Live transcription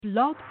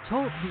Blog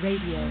Talk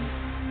Radio.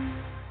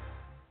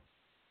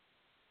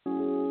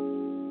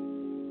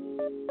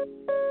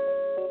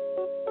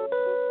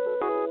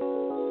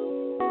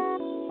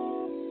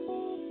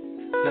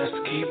 Let's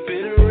keep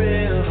it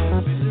real.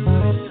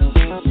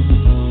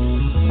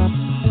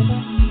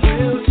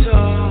 Real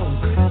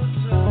talk,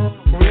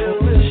 real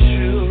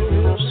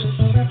issues.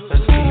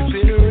 Let's keep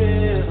it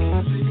real.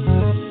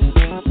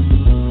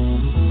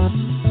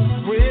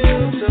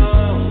 Real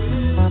talk,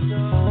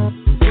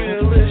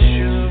 real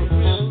issues.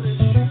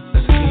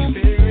 Let's keep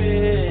it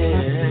real.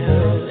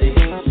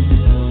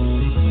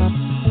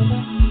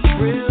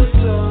 Real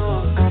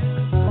talk,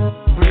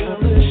 real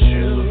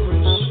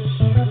issues.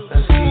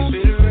 Let's keep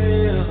it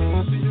real.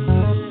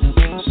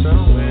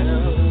 Somewhere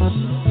else.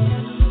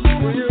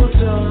 Real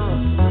talk,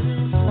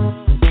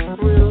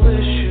 real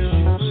issues.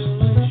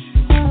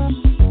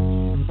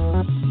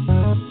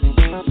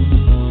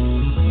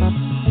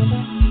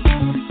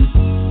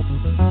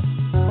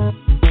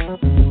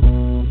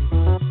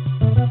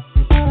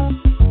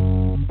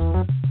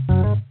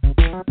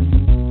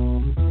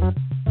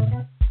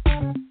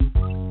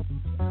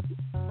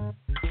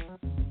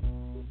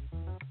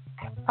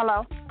 Hello.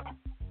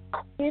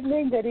 Good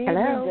evening,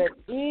 Hello.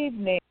 good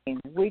evening.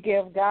 We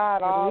give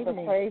God all the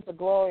evening. praise, the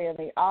glory, and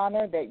the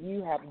honor that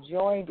you have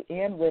joined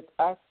in with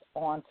us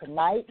on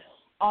tonight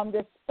on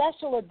this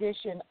special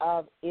edition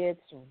of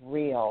It's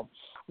Real.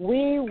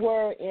 We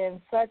were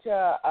in such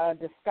a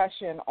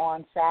discussion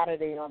on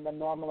Saturday on the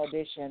normal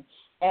edition,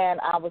 and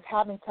I was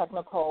having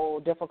technical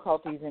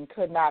difficulties and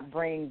could not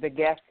bring the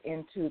guests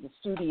into the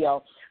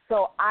studio.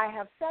 So I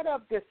have set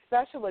up this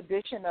special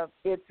edition of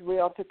It's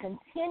Real to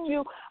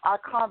continue our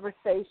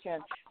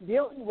conversation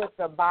dealing with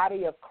the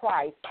body of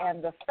Christ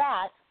and the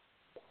fact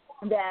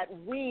that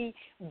we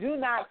do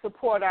not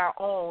support our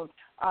own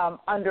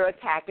under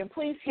attack. And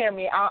please hear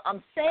me,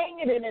 I'm saying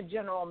it in a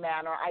general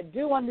manner. I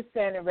do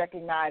understand and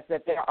recognize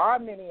that there are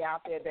many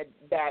out there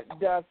that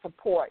does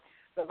support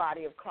the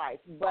body of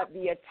Christ. But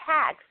the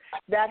attacks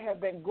that have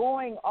been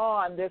going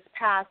on this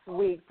past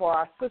week for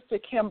our sister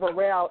Kim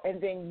Burrell, and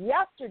then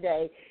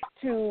yesterday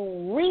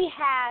to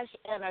rehash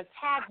and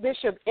attack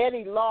Bishop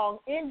Eddie Long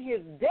in his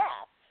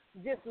death,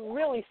 just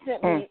really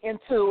sent me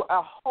into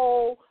a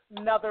whole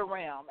nother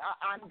realm.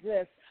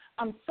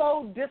 I'm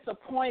so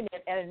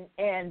disappointed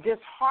and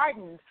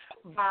disheartened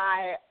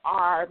by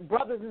our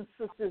brothers and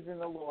sisters in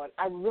the Lord.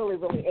 I really,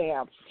 really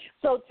am.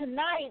 So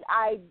tonight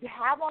I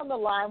have on the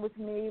line with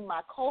me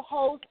my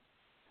co-host,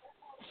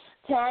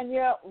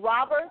 Tanya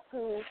Roberts,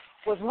 who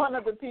was one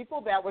of the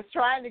people that was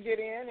trying to get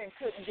in and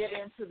couldn't get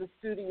into the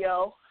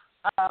studio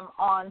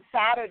on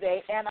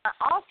Saturday. And I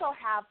also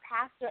have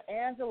Pastor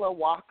Angela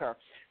Walker.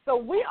 So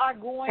we are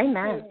going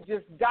to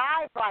just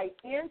dive right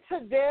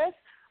into this.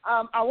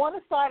 I want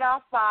to start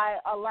off by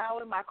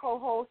allowing my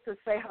co-host to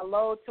say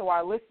hello to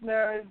our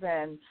listeners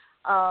and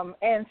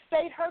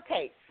state her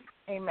case.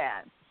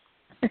 Amen.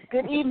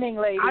 Good evening,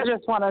 ladies. I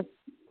just want to.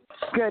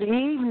 Good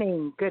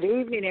evening,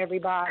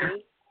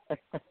 everybody.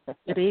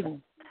 Good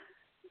evening.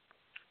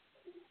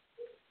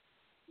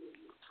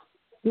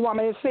 You want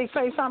me to say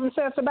something,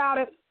 sis, about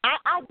it?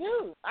 I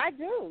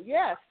do.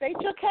 Yes, state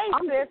your case,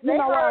 sis. They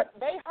know heard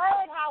what?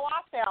 how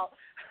I felt.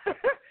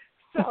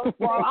 So,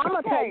 Well, I'm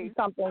gonna tell okay. you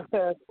something,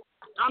 sis.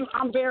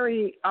 I'm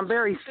very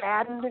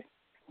saddened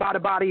by the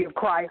body of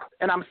Christ,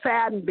 and I'm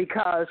saddened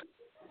because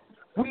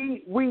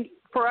we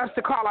for us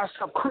to call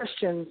ourselves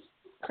Christians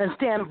and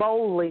stand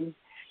boldly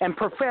and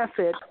profess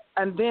it,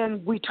 and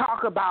then we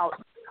talk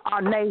about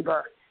our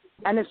neighbor,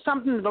 and it's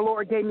something the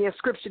Lord gave me a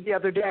scripture the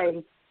other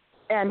day,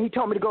 and He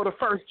told me to go to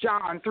 1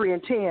 John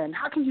 3:10.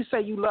 How can you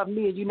say you love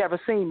me and you never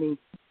seen me,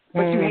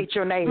 but you hate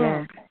your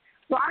neighbor?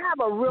 So I have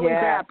a really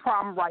bad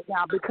problem right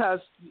now because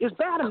it's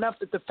bad enough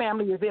that the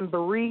family is in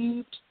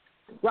bereaved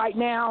right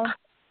now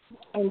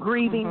and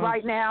grieving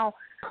right now,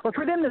 but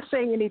for them to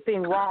say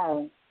anything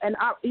wrong, and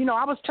I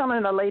was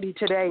telling a lady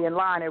today in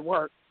line at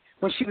work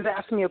when she was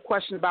asking me a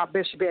question about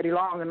Bishop Eddie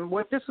Long, and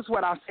this is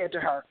what I said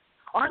to her: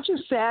 aren't you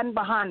saddened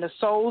behind the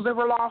souls that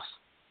were lost,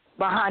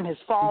 behind his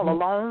fall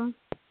alone?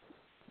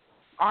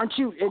 Aren't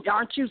you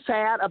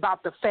sad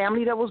about the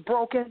family that was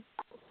broken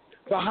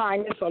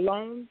behind this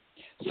alone?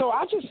 So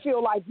I just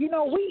feel like,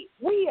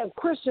 we as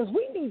Christians,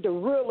 we need to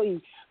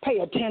really pay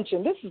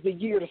attention. This is the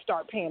year to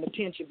start paying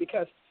attention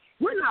because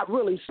we're not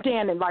really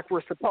standing like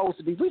we're supposed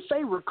to be. We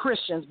say we're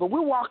Christians, but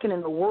we're walking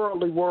in the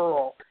worldly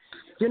world.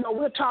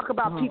 We'll talk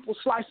about people,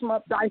 slice them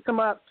up, dice them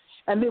up,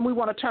 and then we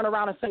want to turn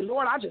around and say,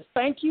 Lord, I just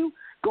thank you.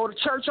 Go to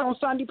church on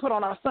Sunday, put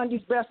on our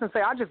Sunday's best, and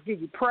say, I just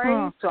give you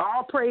praise. So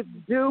all praise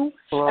is due.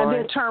 And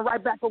then turn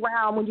right back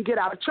around when you get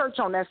out of church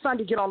on that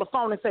Sunday, get on the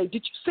phone and say,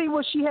 did you see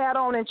what she had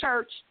on in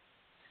church?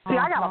 See,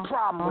 I got a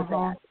problem with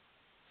that.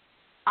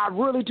 I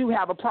really do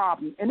have a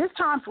problem. And it's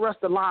time for us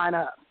to line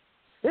up.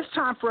 It's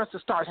time for us to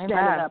start standing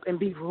up and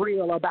be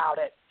real about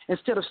it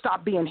instead of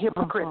stop being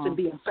hypocrites and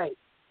being fake.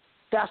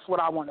 That's what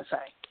I want to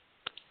say.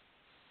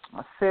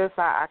 Well, sis,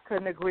 I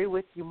couldn't agree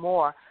with you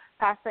more.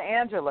 Pastor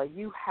Angela,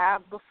 you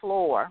have the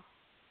floor.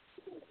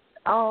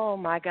 Oh,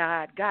 my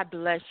God. God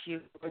bless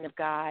you, woman of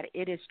God.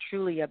 It is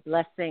truly a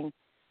blessing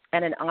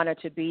and an honor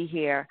to be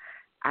here.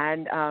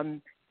 And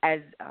as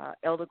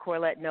Elder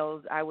Corlett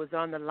knows, I was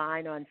on the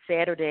line on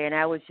Saturday, and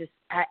I was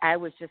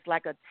just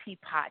like a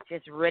teapot,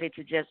 just ready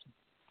to just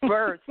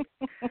burst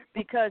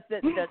because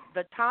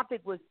the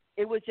topic was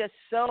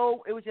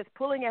just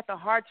pulling at the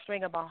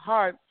heartstring of my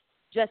heart,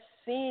 just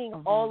seeing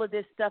all of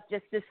this stuff,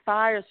 just this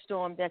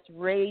firestorm that's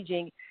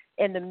raging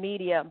in the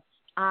media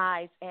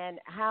eyes, and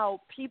how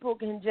people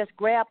can just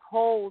grab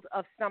hold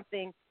of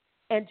something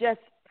and just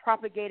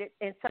propagate it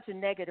in such a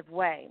negative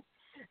way.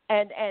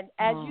 And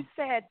as you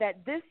said,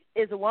 that this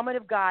is a woman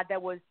of God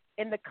that was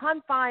in the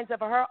confines of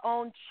her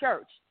own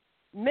church,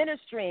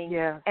 ministering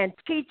and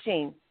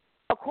teaching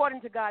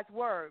according to God's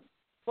word.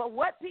 But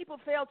what people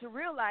fail to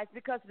realize,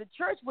 because the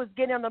church was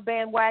getting on the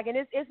bandwagon,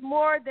 it's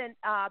more than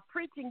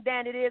preaching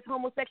than it is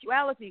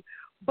homosexuality.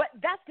 But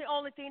that's the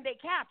only thing they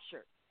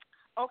captured,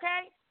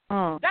 okay?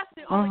 That's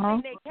the only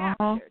thing they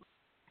captured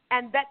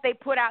and that they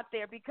put out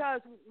there,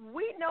 because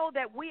we know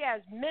that we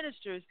as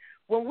ministers,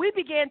 when we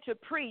begin to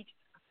preach,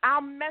 our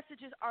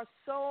messages are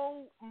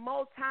so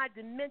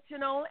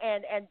multidimensional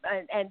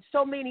and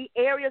so many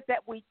areas that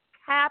we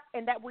tap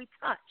and that we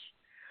touch.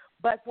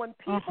 But when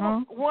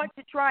people want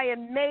to try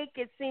and make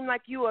it seem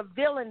like you are a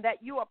villain, that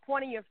you are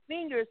pointing your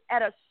fingers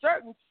at a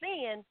certain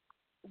sin,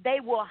 they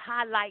will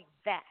highlight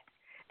that.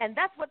 And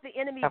that's what the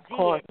enemy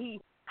did. He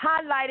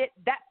highlighted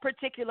that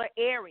particular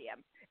area.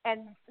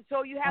 And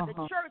so you have the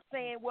church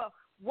saying, well,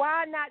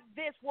 why not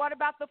this? What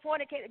about the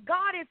fornicator?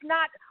 God is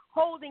not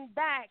holding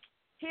back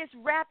his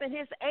wrath and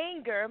his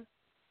anger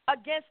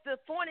against the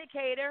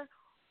fornicator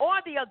or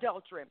the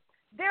adulterer.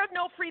 There are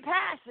no free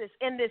passes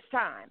in this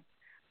time.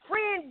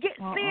 Sin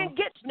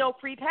gets no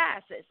free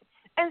passes.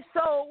 And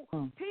so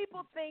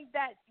people think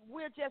that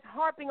we're just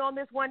harping on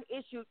this one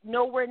issue.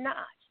 No, we're not.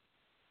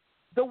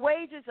 The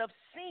wages of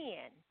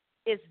sin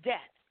is death.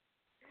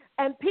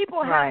 And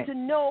people have to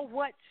know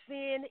what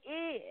sin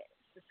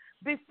is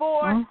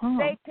before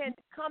they can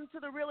come to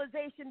the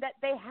realization that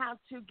they have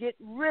to get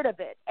rid of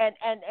it and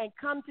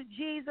come to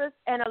Jesus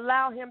and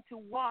allow him to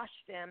wash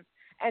them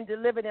and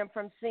deliver them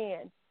from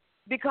sin.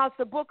 Because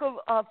the book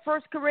of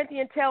 1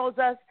 Corinthians tells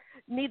us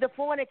neither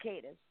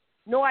fornicators,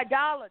 nor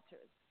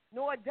idolaters,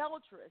 nor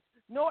adulterers,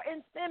 nor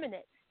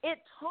effeminate. It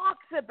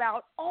talks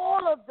about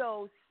all of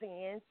those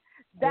sins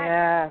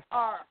that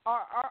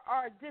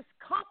are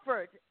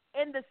discomfort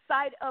in the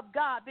sight of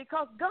God,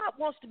 because God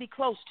wants to be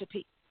close to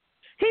people.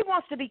 He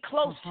wants to be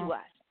close to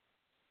us.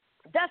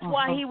 That's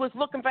why he was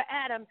looking for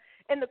Adam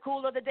in the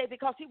cool of the day,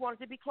 because he wanted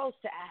to be close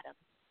to Adam.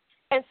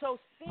 And so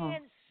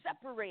sin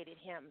separated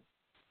him.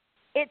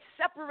 It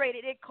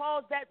separated. It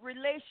caused that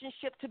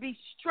relationship to be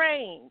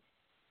strained.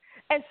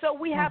 And so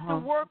we have to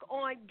work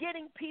on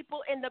getting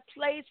people in the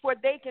place where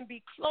they can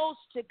be close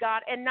to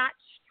God and not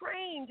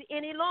strained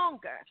any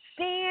longer.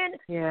 Sin,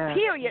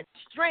 period,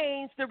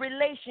 strains the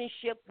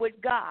relationship with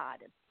God.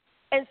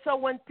 And so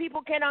when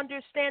people can't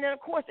understand it, of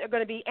course, they're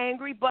going to be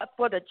angry. But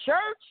for the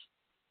church,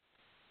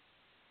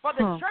 to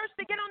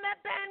get on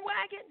that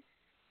bandwagon,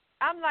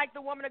 I'm like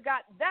the woman of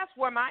God. That's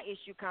where my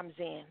issue comes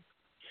in.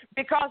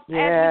 Because, as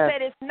we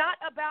said, it's not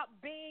about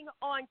being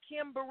on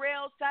Kim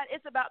Burrell's side.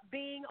 It's about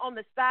being on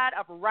the side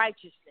of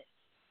righteousness.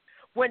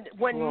 When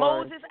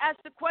Moses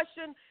asked the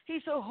question, he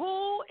said,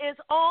 who is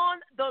on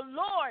the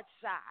Lord's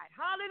side?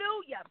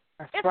 Hallelujah.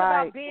 It's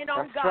about being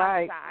on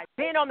God's side,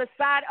 being on the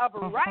side of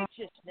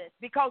righteousness,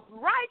 because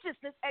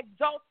righteousness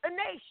exalts a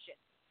nation.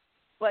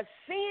 But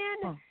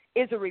sin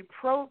is a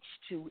reproach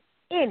to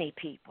any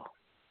people.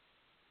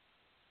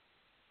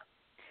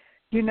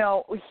 You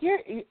know, here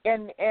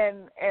and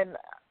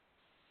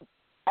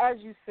as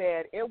you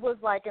said, it was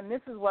like, and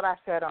this is what I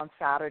said on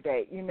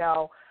Saturday, you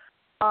know,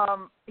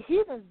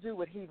 heathens do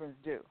what heathens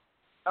do,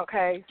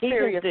 okay?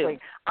 Seriously.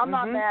 I'm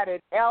not mad at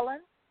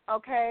Ellen,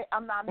 okay?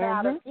 I'm not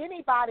mad at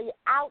anybody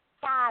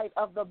outside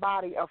of the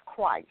body of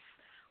Christ,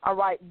 all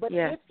right? But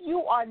if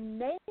you are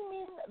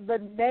naming the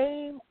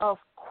name of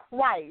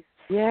Christ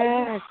and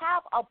you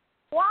have a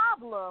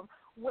problem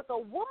with a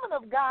woman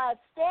of God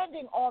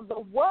standing on the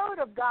word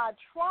of God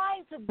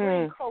trying to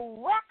bring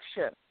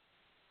correction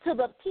to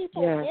the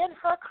people in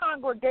her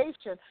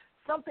congregation,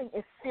 something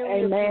is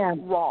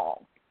seriously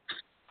wrong.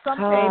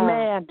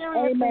 Something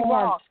seriously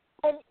wrong.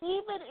 And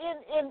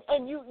even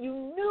in you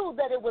knew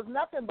that it was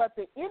nothing but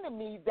the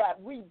enemy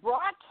that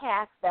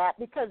rebroadcast that,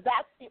 because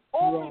that's the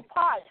only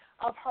part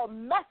of her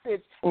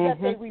message that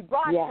they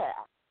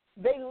rebroadcast.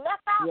 They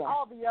left out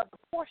all the other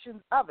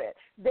portions of it.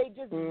 They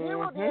just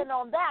zeroed in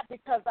on that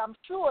because I'm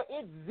sure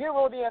it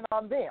zeroed in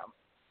on them.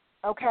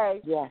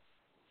 Okay? Yes.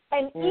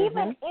 And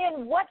even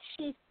in what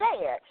she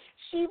said,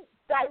 she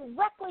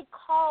directly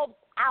called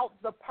out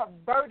the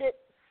perverted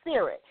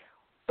spirit.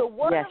 The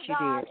word of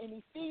God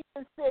in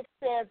Ephesians 6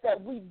 says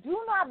that we do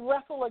not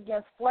wrestle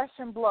against flesh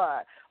and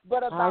blood,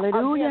 but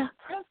against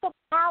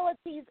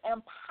principalities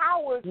and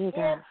powers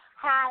in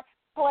high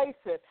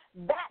places.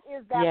 That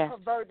is that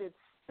perverted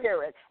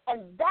spirit,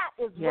 and that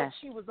is what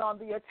she was on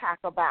the attack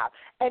about.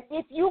 And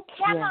if you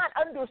cannot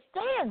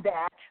understand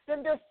that,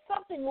 then there's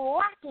something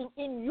lacking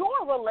in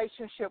your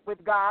relationship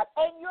with God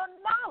and your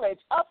knowledge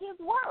of his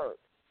word.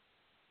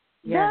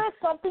 there is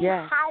something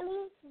Yes.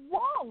 highly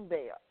wrong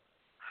there.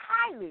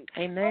 Highly.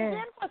 Amen. And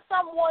then for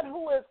someone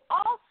who is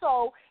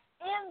also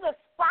in the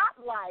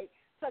spotlight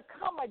to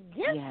come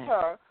against Yes.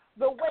 her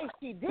the way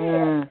she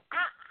did,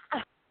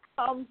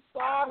 I'm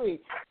sorry.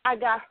 I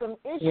got some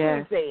issues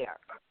Yes. there.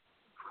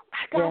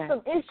 I got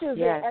some issues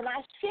there. And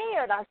I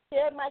shared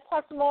my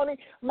testimony.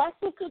 My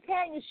sister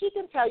Tanya, she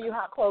can tell you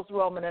how close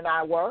Roman and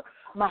I were,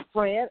 my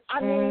friend. I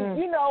mean,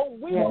 you know,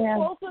 we were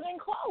closer than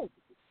close.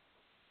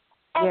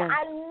 And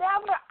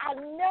I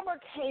never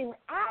came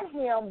at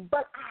him,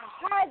 but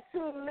I had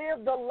to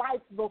live the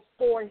life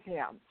before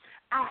him.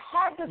 I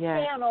had to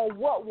stand on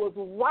what was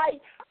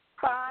right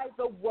by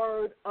the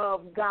word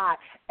of God.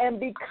 And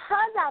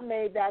because I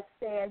made that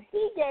stand,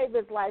 he gave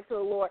his life to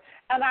the Lord.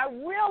 And I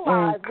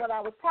realized when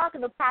I was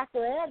talking to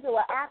Pastor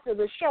Angela after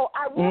the show,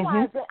 I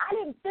realized that I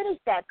didn't finish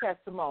that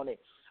testimony.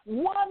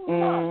 1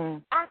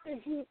 month after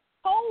he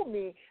told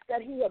me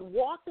that he had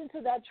walked into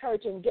that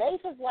church and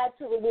gave his life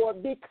to the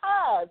Lord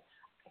because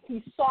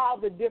he saw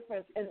the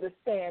difference in the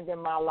stand in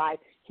my life,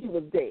 he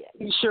was dead.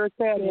 He sure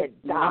said it.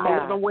 I'm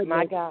a living witness.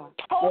 My God.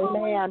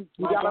 Totally, Amen.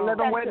 You got to live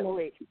in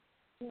witness.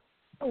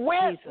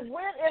 Went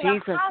in a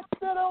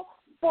hospital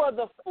for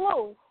the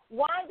flu,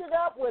 winded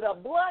up with a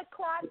blood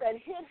clot that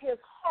hit his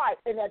heart,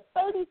 and at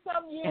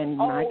 30-some years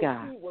old,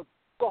 he was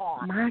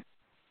gone. My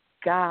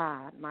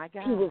God, my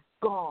God. He was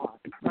gone.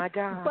 My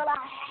God. But I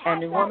had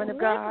and the woman of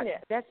God,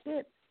 witness. that's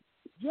it.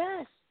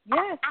 Yes,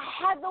 yes.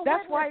 I had the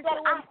that's witness why it's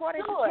that so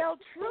important to tell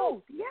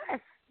truth. Yes,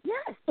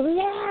 yes.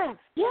 Yes,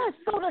 yes.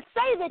 So to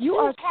say that you you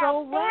are have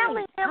so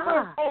family right.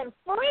 members and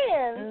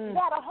friends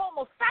that are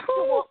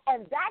homosexual,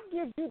 and that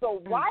gives you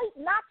the right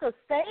not to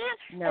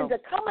stand and to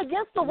come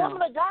against the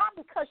woman of God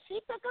because she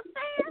took a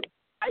stand?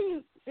 Are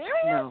you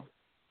serious?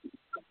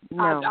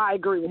 No. I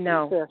agree with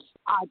you, sis.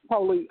 I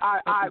totally,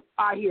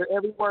 I hear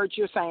every word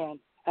you're saying,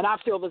 and I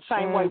feel the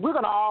same way. We're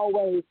going to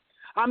always,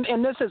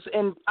 and this is,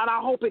 and I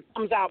hope it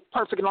comes out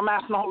perfect, and I'm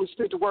asking the Holy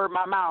Spirit to word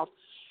my mouth.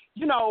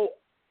 You know,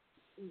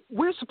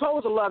 we're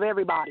supposed to love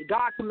everybody.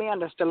 God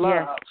commands us to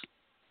love.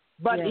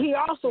 But he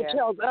also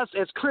tells us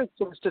as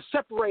Christians to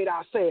separate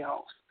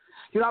ourselves.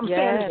 You know what I'm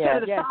saying?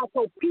 Instead of the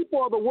so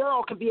people of the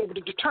world can be able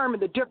to determine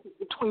the difference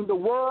between the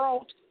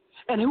world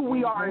and who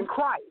we are in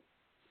Christ.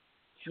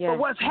 But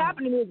what's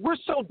happening is we're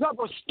so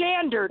double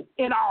standard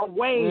in our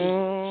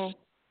ways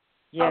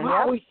of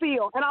how we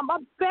feel. And I'm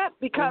upset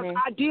because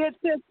I did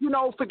this, you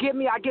know, forgive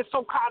me, I get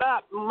so caught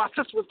up. My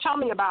sister was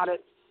telling me about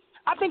it.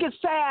 I think it's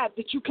sad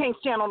that you can't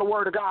stand on the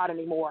word of God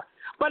anymore.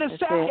 But it's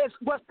sad.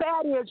 What's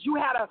sad is you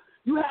had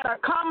a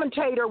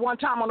commentator one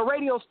time on the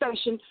radio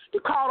station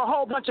that called a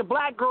whole bunch of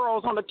black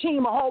girls on the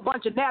team a whole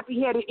bunch of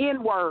nappy-headed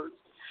N-words.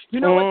 You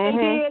know what they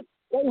did?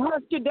 They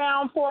hushed you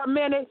down for a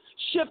minute,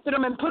 shifted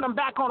them, and put them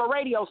back on a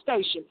radio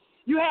station.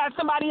 You had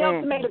somebody else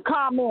that made a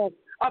comment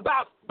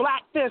about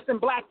black this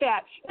and black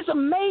that. It's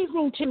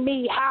amazing to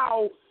me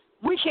how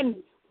we can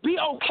be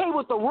okay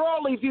with the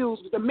worldly views.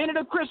 The minute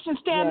a Christian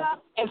stand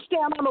up and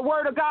stand on the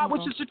word of God,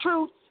 which is the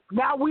truth,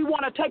 now we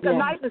want to take a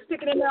knife and stick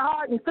it in their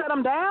heart and set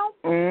them down?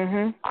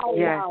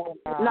 Oh,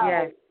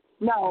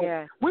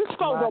 no. We're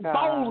supposed to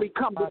boldly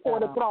come before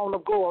the throne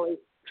of glory.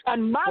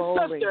 And my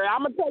sister,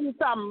 I'm going to tell you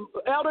something,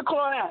 Elder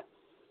Claudette,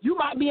 you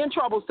might be in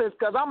trouble, sis,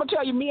 because I'm going to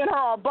tell you, me and her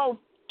are both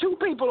two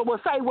people that will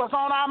say what's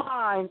on our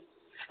minds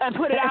and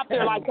put it out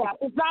there like that.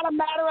 It's not a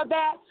matter of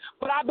that,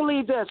 but I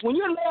believe this. When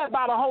you're led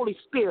by the Holy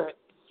Spirit,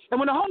 and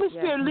when the Holy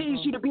Spirit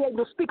leads you to be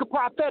able to speak a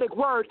prophetic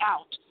word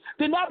out,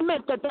 then that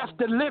meant that that's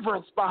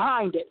deliverance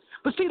behind it.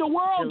 But see, the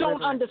world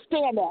don't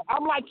understand that.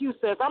 I'm like you,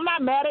 sis. I'm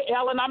not mad at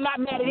Ellen. I'm not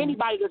mad at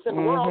anybody that's in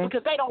the world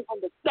because they don't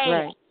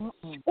understand.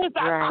 It's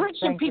our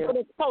Christian people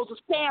that's supposed to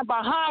stand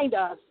behind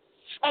us.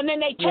 And then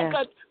they take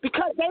us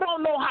because they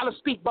don't know how to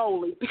speak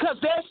boldly, because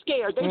they're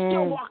scared. They're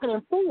still walking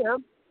in fear.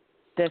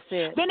 That's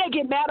it. Then they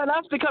get mad at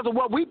us because of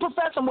what we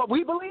profess and what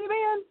we believe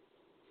in.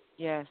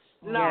 Yes.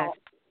 No.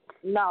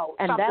 No,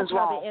 and that's how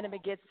wrong. the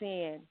enemy gets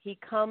in. He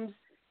comes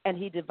and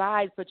he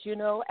divides. But, you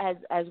know,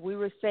 as we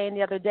were saying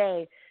the other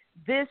day,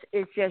 this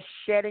is just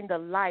shedding the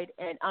light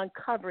and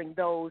uncovering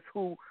those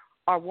who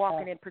are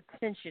walking in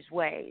pretentious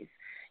ways.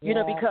 You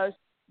know, because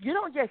you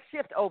don't just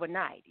shift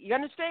overnight. You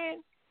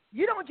understand?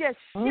 You don't just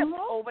shift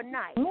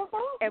overnight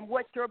and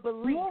what your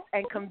beliefs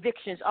and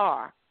convictions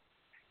are.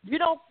 You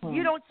don't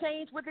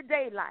change with the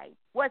daylight.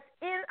 What's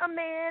in a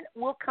man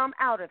will come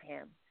out of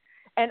him.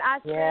 And I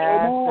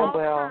say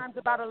sometimes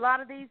about a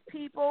lot of these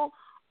people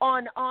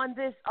on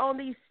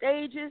these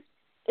stages,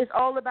 it's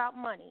all about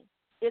money.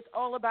 It's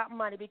all about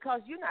money, because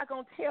you're not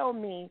going to tell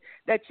me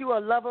that you're a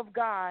love of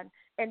God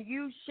and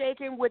you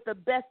shaking with the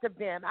best of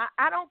them.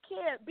 I don't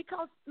care,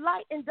 because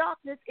light and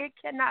darkness, it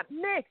cannot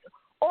mix.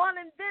 Oil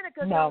and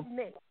vinegar don't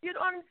mix. You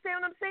don't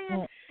understand what I'm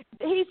saying?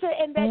 He said,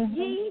 and that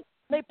ye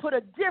may put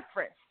a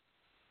difference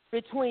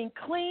between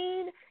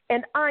clean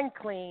and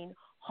unclean,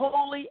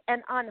 holy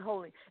and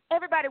unholy.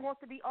 Everybody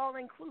wants to be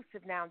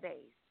all-inclusive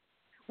nowadays.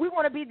 We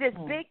want to be this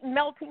big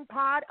melting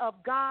pot of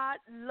God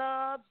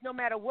loves no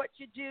matter what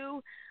you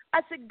do.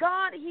 I said,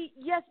 God,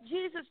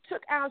 Jesus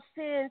took our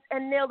sins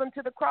and nailed them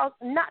to the cross,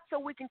 not so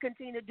we can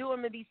continue to do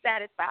them and be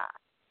satisfied.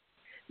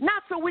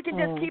 Not so we can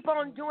just keep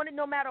on doing it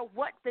no matter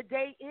what the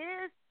day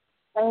is.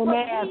 Amen.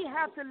 But we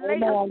have to lay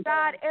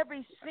aside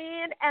every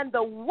sin and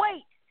the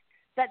weight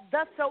that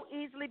does so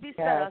easily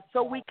beset us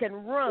so we can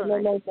run.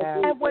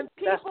 And when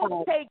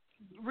people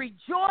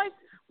rejoice,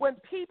 when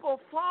people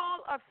fall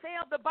or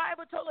fail, the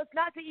Bible told us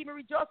not to even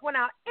rejoice when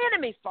our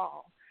enemies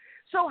fall.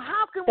 So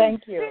how can we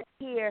sit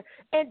here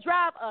and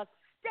drive a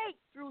stake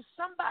through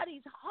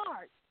somebody's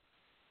heart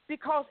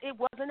because it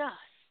wasn't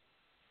us?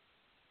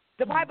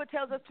 The Bible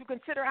tells us to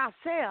consider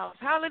ourselves.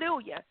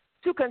 Hallelujah.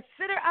 To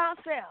consider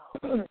ourselves.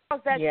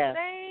 Because that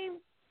same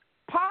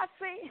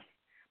posse,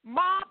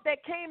 mob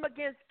that came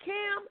against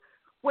Kim,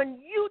 when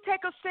you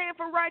take a stand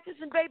for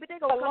righteousness, baby, they're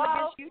going to come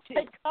against you too.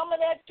 They're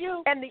coming at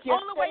you. And the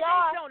only way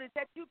they don't is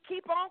that you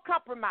keep on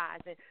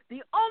compromising.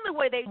 The only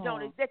way they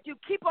don't is that you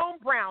keep on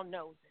brown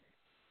nosing.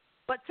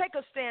 But take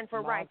a stand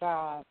for righteousness.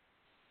 God.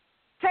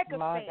 Take a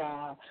My stand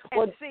God.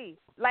 and see.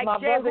 Like my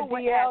Jehu brother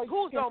would DL, ask,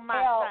 who's on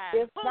my side?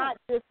 It's not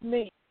just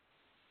me.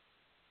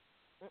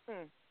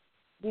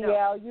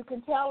 DL, you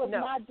can tell it's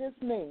not just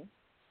me.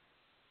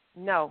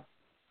 No.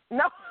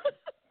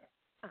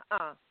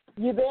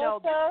 You there, no,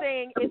 sir? this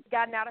thing, it's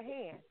gotten out of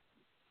hand.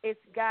 It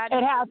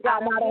has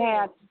gotten out of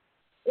hand.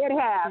 It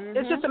has.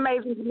 It's just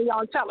amazing to me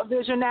on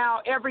television now.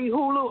 Every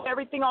Hulu,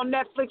 everything on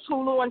Netflix,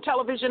 Hulu, and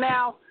television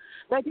now,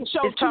 they can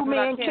show two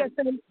men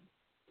kissing.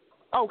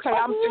 Okay,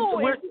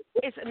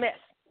 it's a mess.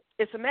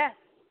 It's a mess.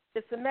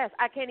 It's a mess.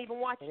 I can't even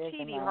watch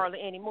TV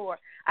hardly anymore.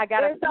 I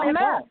got to flip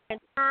and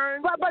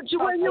turn. But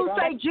when you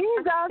say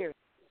Jesus,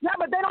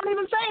 but they don't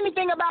even say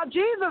anything about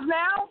Jesus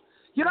now.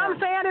 You know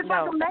what I'm saying? It's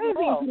like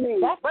amazing to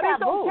me. But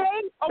it's okay.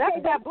 Okay,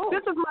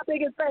 this is my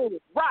biggest thing.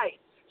 Right.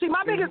 See,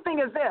 my biggest thing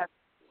is this.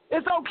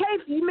 It's okay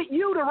for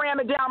you to ram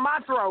it down my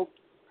throat,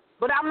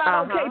 but I'm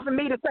not okay for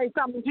me to say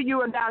something to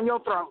you and down your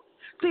throat.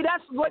 See,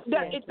 that's what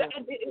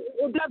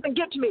it doesn't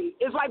get to me.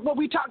 It's like what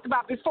we talked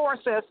about before,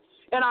 sis,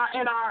 in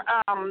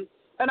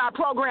our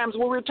programs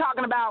where we were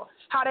talking about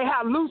how they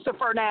have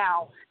Lucifer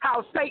now,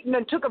 how Satan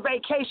then took a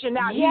vacation,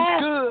 now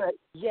he's good.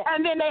 Yes.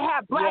 And then they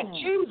have Black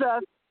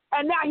Jesus,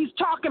 and now he's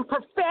talking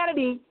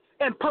profanity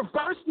and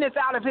perverseness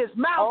out of his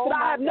mouth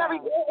that I have never.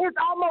 It's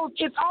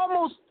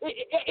almost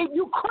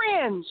you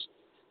cringe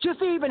just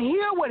to even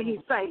hear what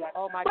he's saying.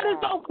 But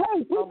it's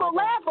okay. People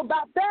laugh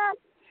about that,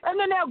 and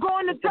then they'll go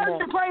into church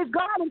and praise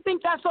God and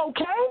think that's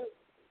okay.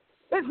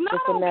 It's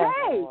not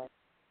okay.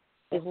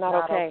 It's not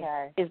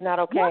okay. It's not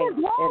okay. What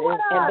is wrong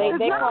with us?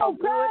 And they call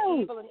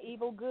good evil and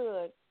evil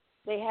good.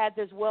 They had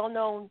this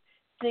well-known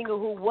singer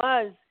who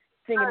was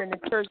singing in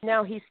the church.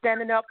 Now he's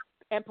standing up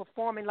and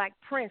performing like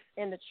Prince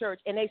in the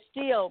church, and they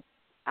still.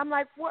 I'm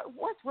like,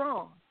 what's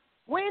wrong?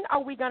 When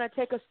are we going to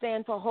take a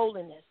stand for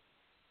holiness?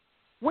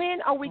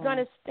 When are we going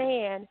to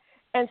stand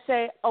and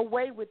say,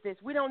 away with this?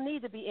 We don't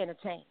need to be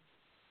entertained.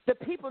 The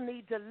people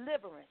need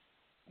deliverance.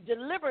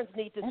 Deliverance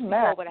needs to speak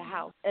over the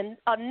house. And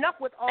enough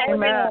with all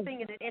the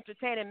singing and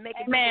entertaining and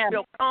making people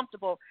feel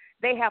comfortable.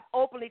 They have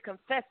openly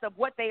confessed of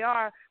what they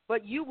are,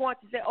 but you want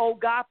to say, oh,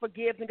 God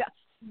forgives. And God.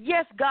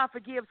 Yes, God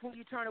forgives when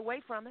you turn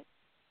away from it.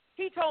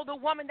 He told the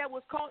woman that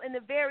was caught in the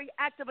very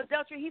act of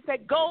adultery, he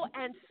said, go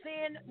and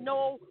sin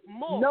no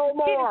more. No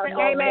more. He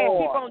didn't say, oh,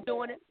 keep on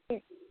doing it.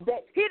 He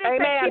didn't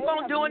say, keep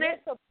on doing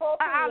it.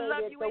 I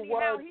love you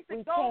anyhow. He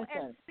said, go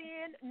and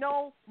sin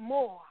no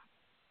more.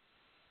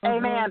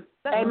 Amen.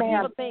 Let the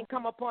evil thing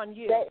come upon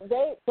you.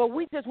 But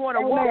we just want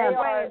to walk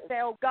away and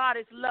say, oh, God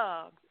is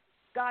love.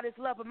 God is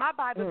love. But my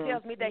Bible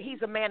tells me that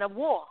he's a man of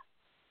war.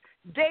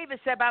 David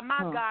said, by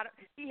my God,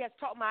 he has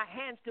taught my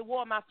hands to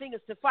war, my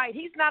fingers to fight.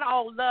 He's not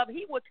all love.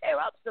 He will tear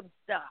up some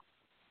stuff.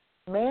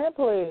 Man,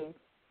 please.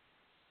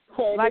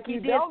 Like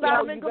you did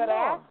Sodom and Gomorrah. You better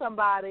ask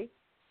somebody.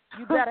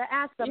 You better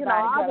ask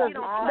somebody.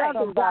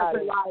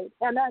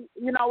 And then,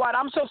 you know what?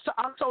 I'm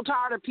so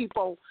tired of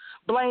people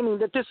blaming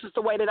that this is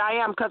the way that I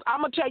am. Because I'm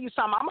gonna tell you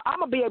something. I'm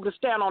gonna be able to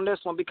stand on this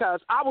one because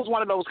I was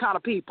one of those kind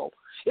of people.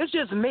 It's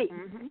just me.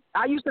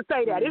 I used to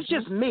say that. It's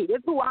just me.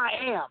 It's who I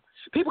am.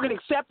 People can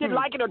accept it,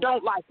 like it, or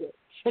don't like it.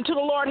 Until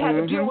the Lord had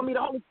to deal with me,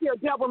 the Holy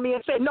Spirit dealt with me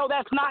and said, no,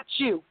 that's not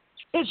you.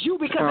 It's you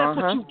because that's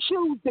what you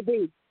choose to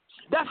be.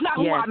 That's not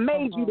who I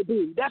made you to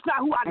be. That's not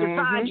who I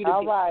designed you to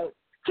be. Right.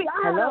 See,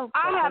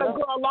 I had a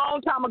girl a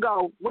long time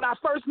ago when I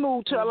first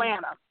moved to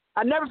Atlanta.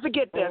 I never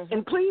forget this.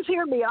 And please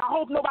hear me. I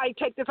hope nobody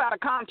take this out of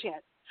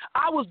content.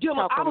 I was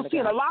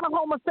seeing a lot of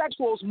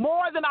homosexuals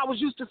more than I was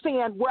used to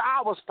seeing where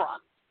I was from.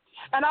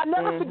 And I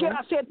never forget,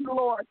 I said to the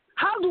Lord,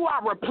 how do I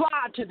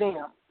reply to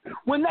them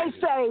when they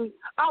say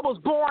I was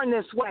born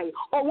this way,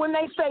 or when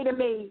they say to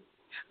me,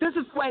 this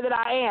is the way that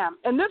I am?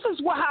 And this is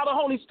how the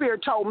Holy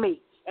Spirit told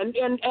me. And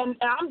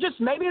I'm just,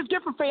 maybe it's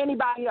different for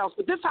anybody else,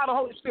 but this is how the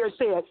Holy Spirit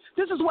said,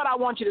 this is what I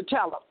want you to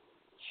tell them.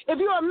 If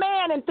you're a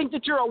man and think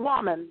that you're a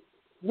woman,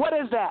 what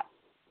is that?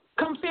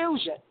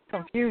 Confusion.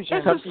 It's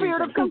the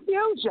spirit of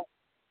confusion.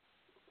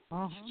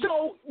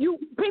 So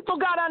people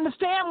got to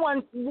understand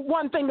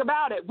one thing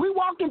about it. We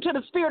walk into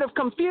the spirit of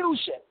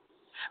confusion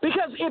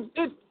because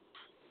it's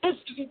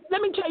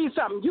let me tell you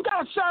something. You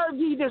got to serve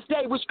ye this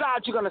day which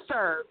God you're going to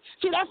serve.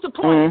 See, that's the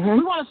point.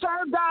 We want to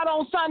serve God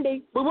on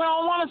Sunday, but we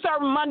don't want to serve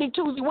him Monday,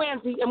 Tuesday,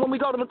 Wednesday, and when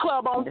we go to the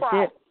club on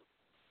Friday.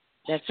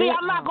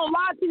 I'm not going to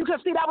lie to you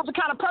because, see, that was the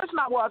kind of person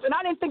I was, and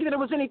I didn't think that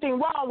there was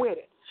anything wrong with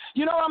it.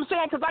 You know what I'm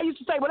saying? Because I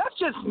used to say, well, that's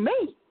just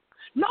me.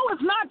 No,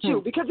 it's not you,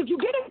 because if you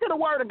get into the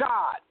Word of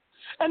God,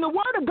 and the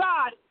Word of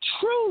God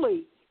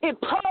truly, it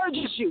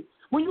purges you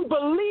when you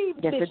believe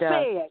what it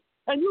says,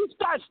 and you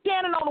start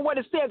standing on what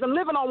it says and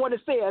living on what it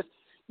says.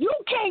 You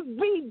can't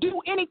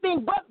do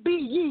anything but be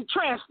ye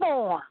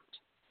transformed.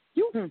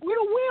 You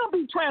will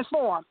be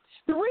transformed.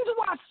 The reason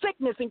why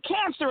sickness and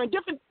cancer and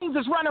different things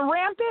is running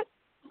rampant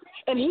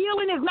and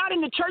healing is not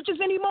in the churches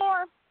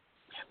anymore,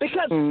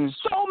 because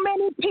so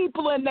many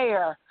people in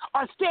there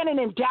are standing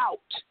in doubt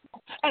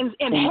and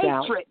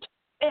hatred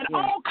and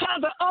all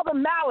kinds of other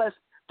malice.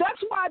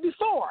 That's why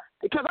before,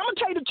 because I'm going to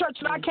tell you the church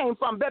that I came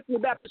from, Bethany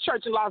Baptist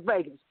Church in Las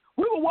Vegas.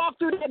 We would walk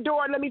through that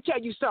door, and let me tell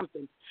you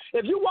something.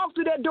 If you walked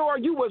through that door,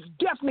 you was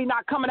definitely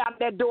not coming out of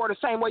that door the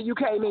same way you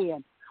came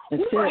in.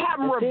 We were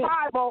having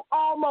revival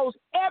almost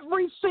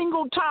every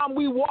single time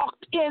we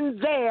walked in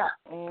there.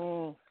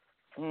 And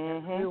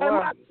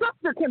my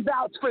sister can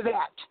vouch for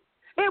that.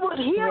 It was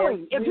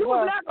healing. If you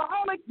was an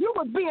alcoholic, you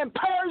was being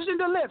purged and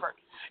delivered.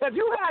 If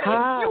you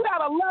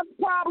had a lust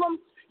problem,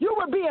 you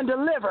were being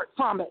delivered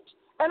from it.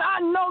 And I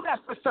know that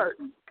for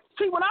certain.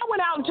 See, when I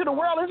went out into the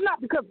world, it's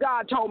not because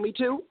God told me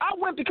to. I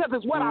went because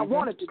it's what I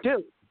wanted to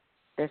do.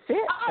 That's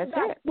it. I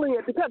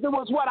backslid because it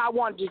was what I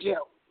wanted to do.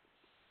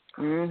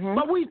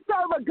 But we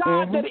serve a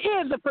God that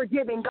is a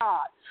forgiving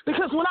God.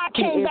 Because when I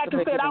came back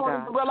and said, I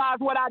don't even realize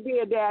what I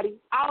did, Daddy.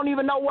 I don't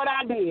even know what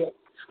I did.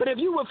 But if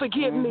you would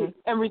forgive me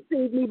and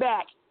receive me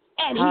back,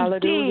 and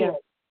Hallelujah.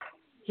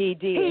 He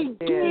did.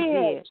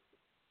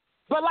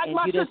 But like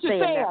my sister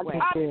said,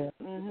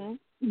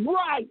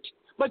 right.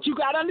 But you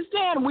got to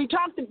understand, we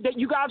talked that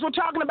you guys were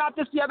talking about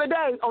this the other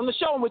day on the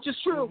show, which is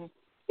true.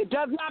 It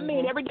does not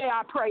mean every day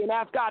I pray and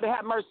ask God to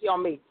have mercy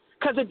on me,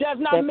 because it does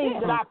not mean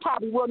that I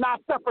probably will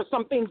not suffer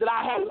some things that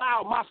I had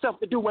allowed myself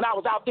to do when I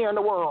was out there in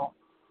the world.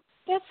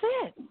 That's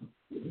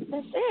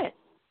it.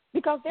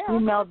 Because there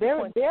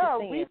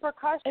are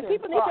repercussions and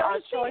people need to our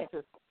understand.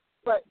 choices.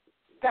 But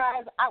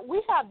guys,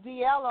 we have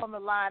DL on the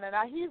line, and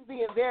he's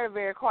being very,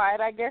 very quiet.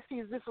 I guess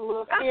he's just a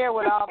little scared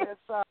with all this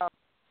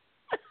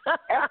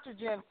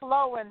estrogen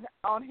flowing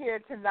on here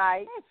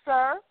tonight,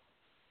 sir.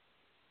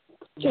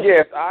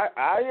 Yes,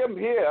 I am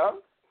here.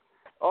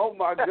 Oh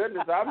my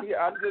goodness, I'm here.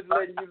 I'm just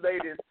letting you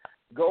ladies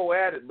go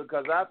at it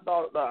because I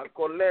thought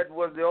Colette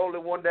was the only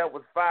one that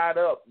was fired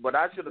up, but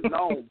I should have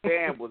known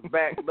Pam was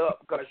backed up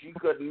because she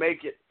couldn't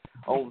make it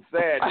on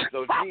Saturday,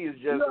 so she is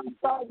just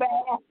so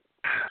bad.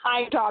 I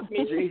ain't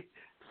talking to you.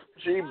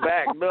 She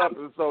backed up,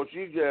 and so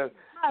she just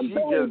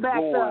going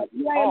off.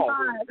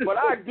 But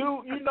I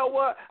do, you know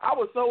what? I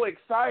was so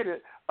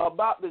excited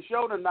about the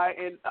show tonight,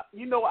 and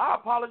I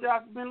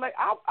apologize for being late.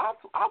 I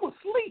was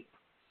asleep.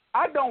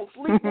 I don't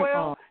sleep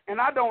well,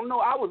 and I don't know.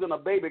 I was in a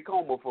baby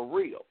coma for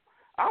real.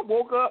 I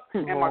woke up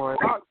and my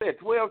clock said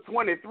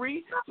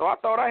 12:23, so I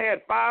thought I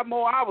had 5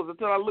 more hours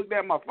until I looked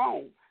at my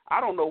phone.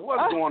 I don't know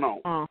what's going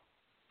on.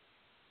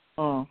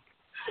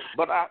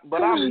 But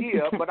I'm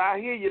here. But I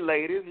hear you,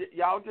 ladies.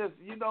 Y'all just,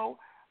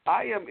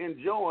 I am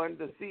enjoying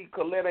to see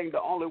Colette ain't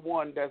the only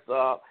one that's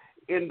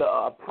in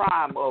the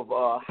prime of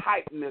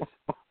hypeness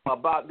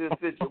about this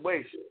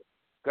situation.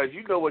 Because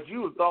you know what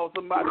you thought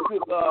somebody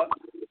took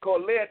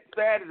Colette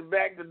Saturday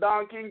back to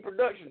Don King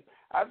Production.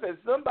 I said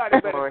somebody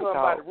better come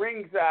by the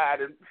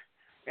ringside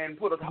and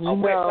put a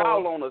wet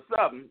towel on or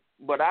something.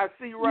 But I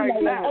see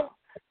right now.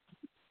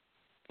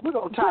 We're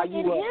going to tie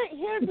you up.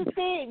 Here's the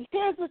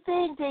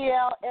thing,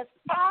 DL. As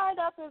fired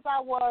up as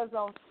I was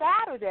on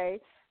Saturday,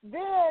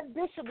 then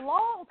Bishop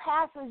Long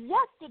passes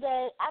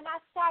yesterday, and I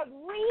start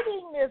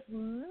reading this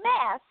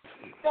mess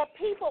that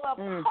people are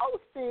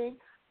posting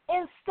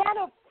instead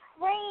of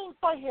praying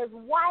for his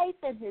wife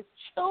and his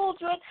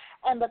children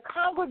and the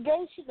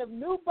congregation of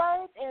New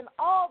Birth and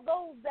all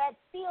those that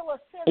feel a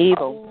sense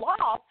of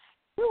loss.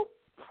 You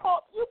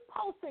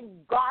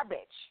posting garbage.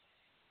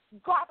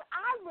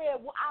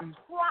 I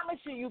promise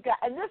you guys,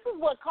 and this is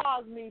what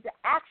caused me to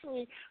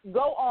actually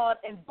go on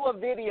and do a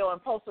video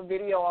and post a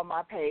video on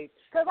my page.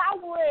 Because I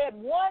read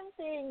one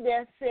thing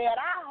that said,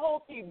 I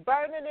hope he's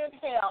burning in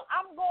hell.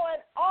 I'm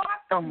going,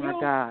 are you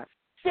God.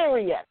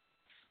 serious?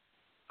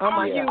 Oh,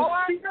 my God.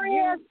 Are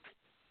you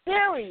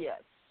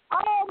serious?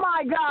 Oh,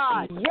 my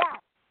God.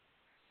 Yes.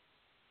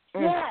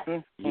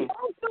 Yes. You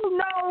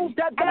know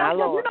that you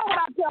know what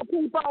I tell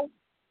people?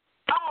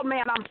 Oh,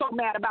 man, I'm so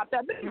mad about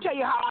that. Let me tell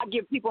you how I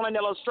give people an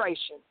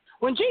illustration.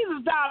 When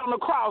Jesus died on the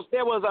cross,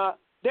 there was a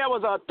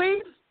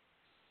thief,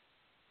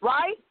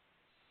 right?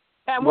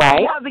 And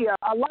what was he,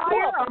 a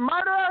liar, a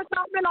murderer or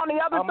something on the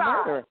other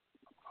side? Murderer.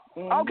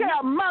 Okay,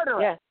 a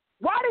murderer. Yes.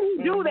 Why did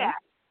he do that?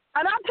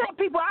 And I tell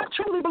people, I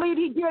truly believe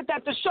he did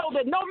that to show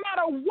that no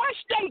matter what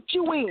state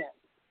you in,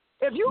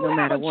 If you no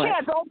have a what.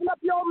 chance, open up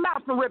your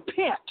mouth and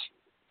repent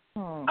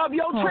of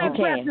your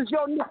transgressions,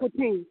 your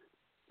iniquities,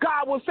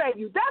 God will save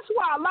you. That's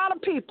why a lot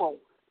of people,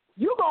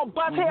 you going to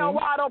bust hell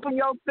wide open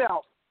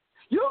yourself.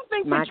 You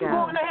think that you're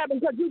going to heaven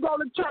because you go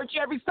to church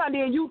every Sunday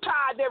and you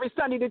tithe every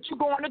Sunday that you're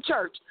going to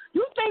church.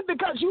 You think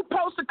because you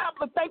post a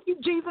couple of thank you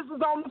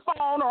Jesuses on the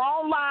phone or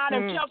online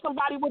and tell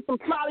somebody with some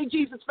smiley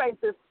Jesus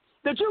faces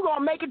that you're going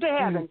to make it to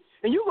heaven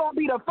and you're going to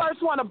be the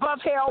first one to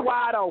bust hell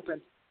wide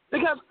open.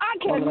 Because I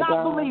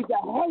cannot believe the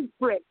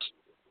hatred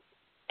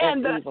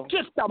and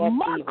just the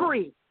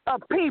mockery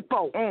of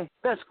people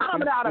that's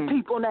coming out of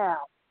people now.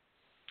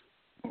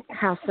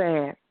 How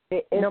sad.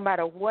 No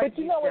matter what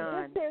you've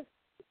done.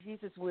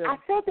 Jesus will. I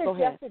said this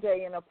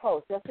yesterday in a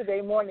post,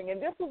 yesterday morning,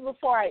 and this was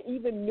before I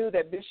even knew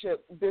that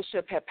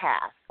Bishop had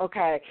passed,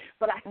 okay?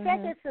 But I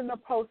said this in the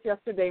post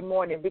yesterday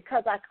morning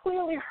because I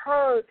clearly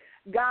heard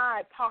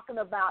God talking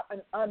about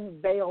an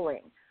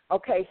unveiling,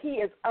 okay? He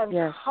is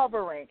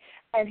uncovering,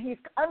 and he's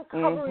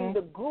uncovering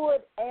the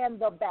good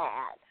and the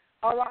bad,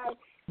 all right?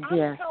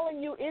 I'm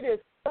telling you, it is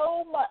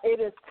so much,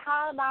 it is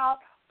time out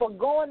for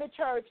going to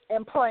church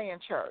and playing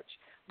church.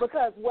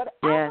 Because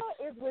whatever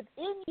is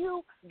within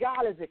you,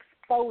 God is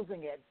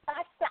exposing it.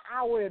 That's the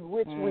hour in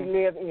which we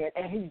live in,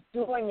 and he's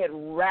doing it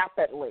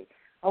rapidly.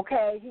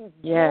 Okay? He's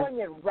doing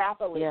it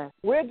rapidly.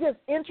 We're just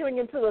entering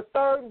into the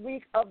third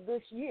week of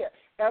this year.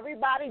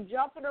 Everybody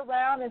jumping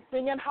around and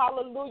singing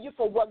hallelujah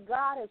for what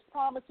God has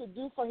promised to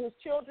do for his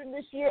children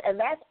this year, and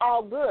that's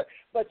all good.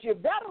 But you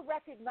better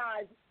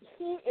recognize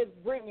he is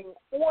bringing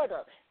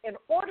order. In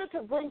order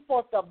to bring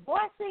forth the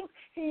blessings,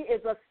 he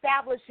is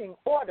establishing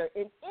order.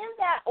 And in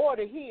that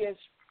order, he is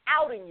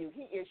outing you.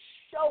 He is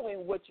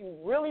showing what you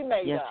really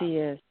made of. Yes, he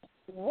is.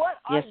 What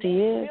are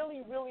you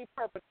really, really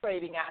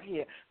perpetrating out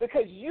here?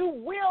 Because you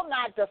will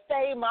not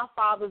defame my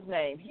Father's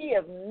name. He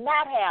is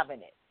not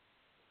having it.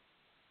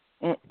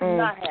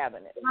 Not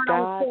having it.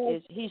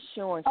 God he's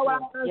showing. Go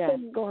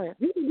ahead.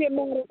 You can get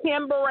mad at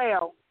Kim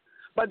Burrell,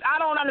 but I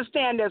don't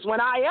understand this. When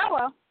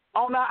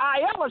on the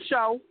Ayala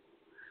show,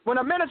 when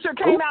a minister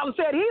came out and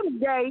said he was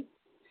gay,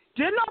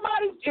 didn't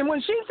nobody, and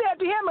when she said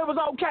to him it was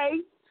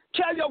okay,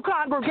 tell your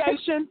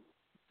congregation,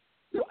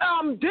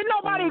 didn't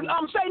nobody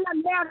say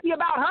nothing nasty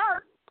about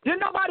her?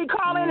 Didn't nobody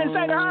call in and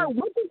say to her,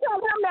 what you tell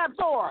him that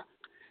for?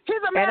 He's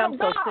a man of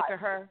God. I'm so sick of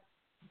her.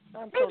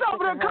 He's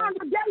over the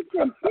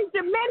congregation. He's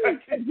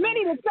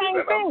many the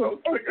same things.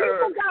 And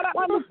people got to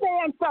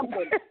understand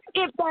something.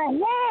 If the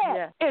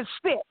head is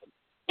sick,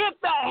 is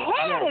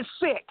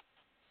sick,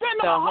 then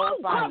the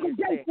whole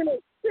congregation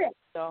is sick.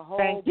 The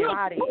whole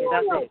body is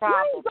sick.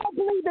 Please don't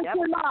believe that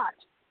you're not.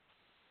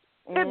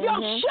 If your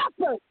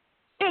shepherd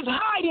is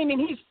hiding and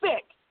he's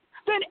sick,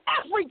 then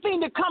everything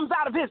that comes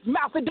out of his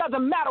mouth, it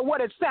doesn't matter what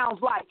it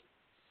sounds like,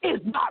 is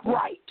not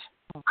right.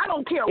 I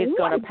don't care it's what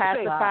going to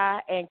pacify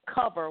and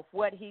cover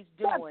what he's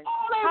doing. That's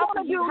all they How want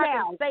can to you do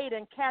now?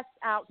 Satan cast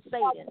out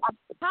Satan?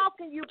 How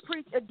can you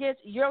preach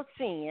against your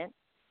sin?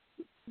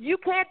 You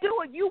can't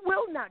do it. You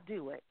will not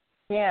do it.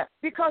 Yeah.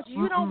 Because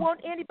you don't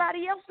want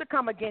anybody else to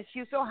come against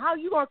you. So how are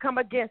you going to come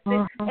against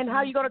it, and how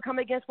are you going to come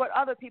against what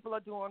other people are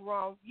doing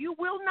wrong? You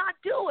will not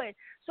do it.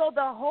 So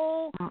the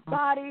whole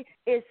body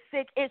is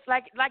sick. It's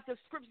like the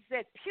scripture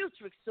said,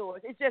 putrid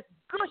sores. It's just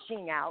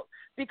gushing out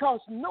because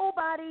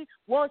nobody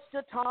wants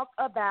to talk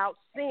about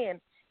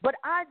sin. But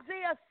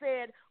Isaiah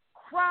said,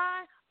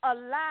 cry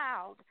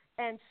aloud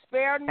and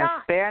spare not.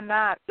 And spare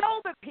not.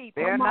 Show the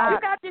people. Spare not. You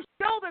got to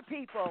show the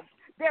people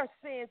their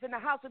sins in the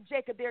house of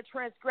Jacob, their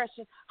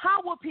transgression.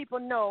 How will people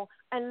know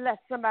unless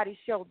somebody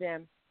show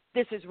them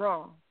this is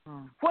wrong?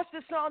 What's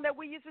the song that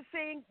we used to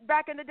sing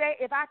back in the day?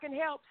 If I can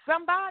help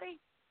somebody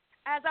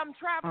as I'm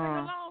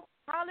traveling along,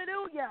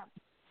 hallelujah.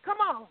 Come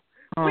on.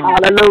 We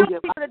got to tell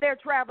people that they're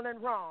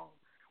traveling wrong.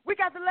 We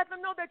got to let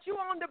them know that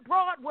you're on the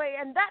broad way,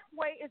 and that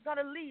way is going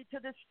to lead to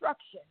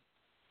destruction.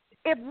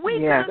 If we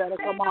could have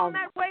stayed on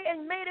that way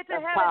and made it to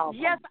heaven, powerful.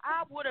 yes,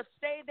 I would have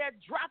stayed there,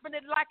 dropping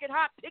it like it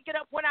hot, pick it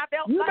up when I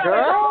felt You like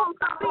better it. come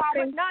We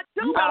could not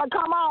do You better it.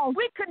 come on.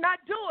 We could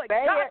not do it.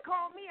 Say God it.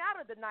 called me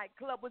out of the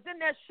nightclub, was in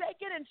there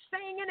shaking and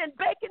singing and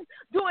baking,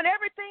 doing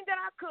everything that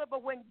I could.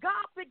 But when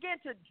God began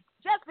to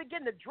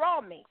draw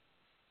me,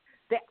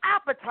 the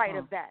appetite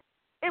of that,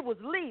 it was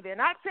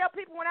leaving. I tell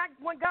people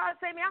when God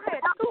saved me, I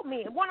had two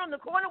men, one on the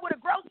corner with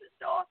a grocery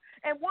store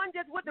and one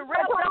just with the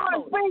rail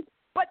down.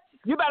 But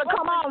you better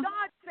come on. When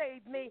God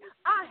saved me,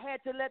 I had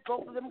to let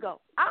both of them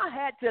go. I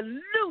had to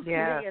loose me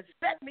and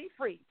set me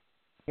free.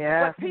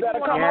 Yes. But people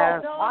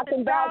want to hold on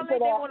to darling. They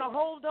want to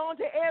hold on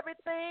to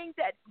everything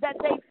that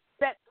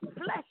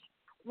flesh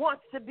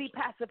wants to be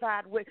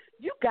pacified with.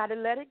 You got to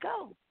let it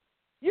go.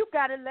 You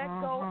got to let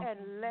go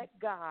and let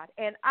God.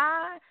 And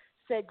I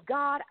said,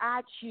 God,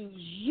 I choose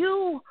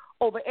you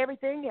over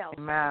everything else.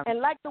 Amen. And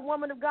like the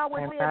woman of God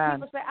was saying,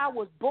 people say, I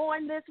was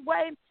born this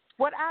way.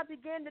 What I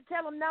began to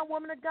tell them now,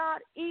 woman of God,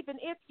 even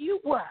if you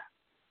were,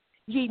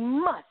 ye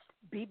must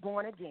be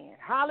born again.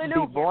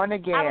 Hallelujah. Be born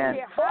again. I don't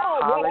care how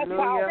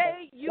Hallelujah.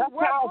 day you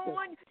were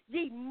born,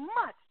 ye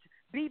must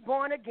be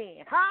born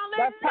again. Hallelujah.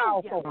 That's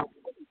powerful.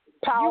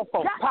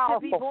 Powerful. You got to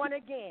be born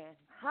again.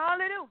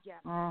 Hallelujah.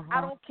 Mm-hmm.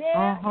 I don't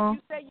care if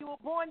you say you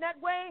were born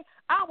that way.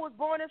 I was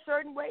born a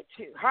certain way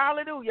too.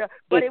 Hallelujah.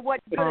 But it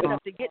wasn't good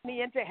enough to get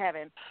me into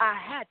heaven. I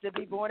had to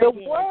be born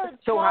again. Word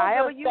so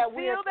however you that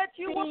feel that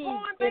you were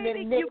born,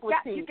 baby,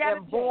 you got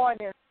to born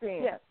in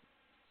sin. Yes.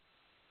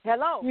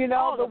 Hello. You know,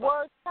 all the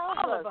word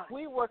tells us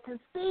we were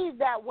conceived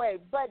that way,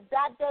 but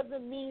that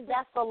doesn't mean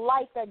that's the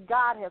life that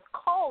God has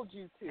called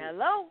you to.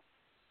 Hello.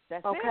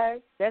 That's okay?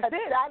 it. That's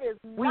it. That is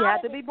we not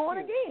have to be born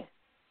again.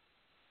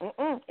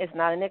 It's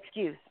not an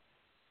excuse.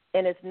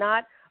 And it's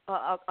not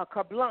a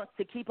kerblunk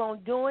to keep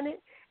on doing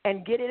it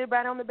and get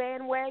everybody on the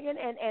bandwagon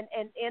and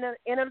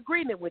in an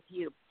agreement with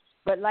you.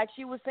 But like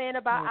she was saying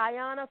about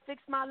Ayanna,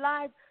 Fix My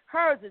Life,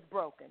 hers is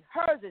broken.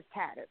 Hers is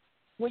tattered.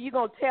 When you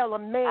going to tell a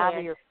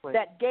man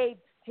that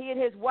he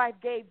and his wife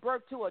gave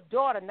birth to a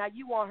daughter, now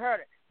you want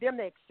them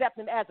to accept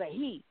him as a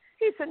he.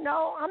 He said,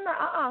 no, I'm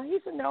not. He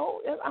said,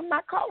 no, I'm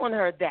not calling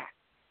her that.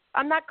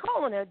 I'm not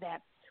calling her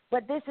that.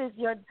 But this is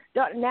your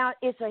daughter. Now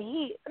it's a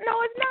he.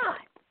 No, it's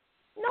not.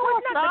 No,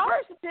 it's not. The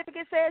birth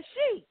certificate says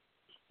she.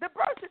 The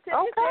birth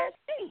certificate says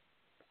she.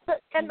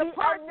 And the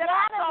part that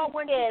I saw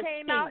when she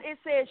came out, it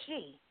says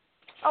she.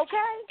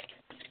 Okay?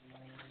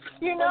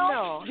 You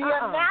know, the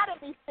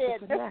anatomy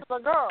said this is a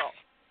girl.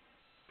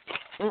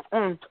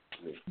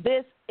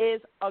 This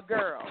is a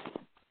girl.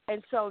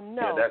 And so,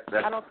 no,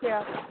 I don't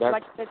care.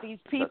 Like that these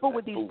people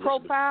with these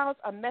profiles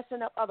are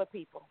messing up other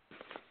people.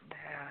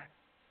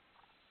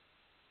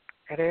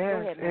 It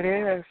is. It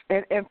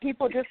is. And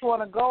people just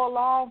want to go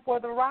along for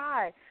the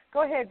ride.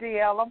 Go ahead,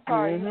 DL. I'm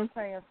sorry, you were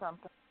saying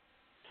something.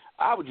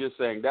 I was just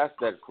saying that's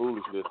that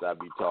foolishness I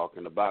be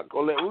talking about.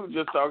 Colette, we were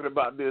just talking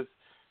about this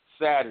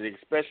Saturday,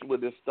 especially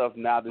with this stuff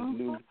now, this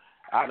new,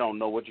 I don't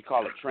know what you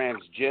call it,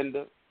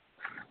 transgender,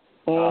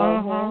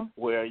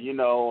 where, you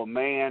know, a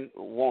man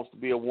wants to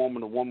be a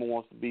woman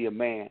wants to be a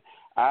man.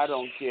 I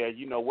don't care.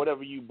 You know,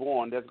 whatever you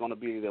born, that's going to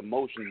be the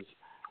emotions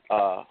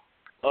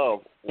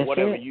of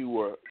whatever you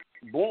were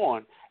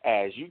born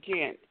as. You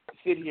can't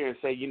sit here and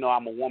say, you know,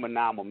 I'm a woman,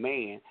 now I'm a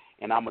man,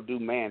 and I'm going to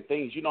do man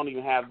things. You don't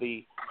even have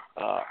the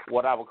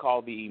what I would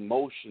call the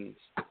emotions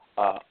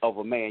of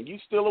a man. You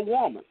still a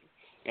woman,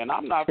 and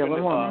I'm not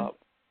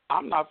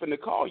finna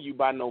call you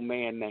by no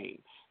man name.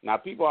 Now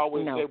people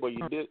always say, well,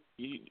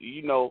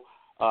 you know,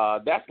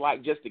 that's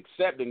like just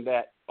accepting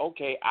that.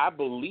 Okay, I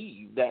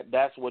believe that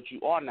that's what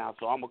you are now,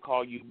 so I'm gonna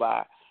call you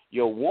by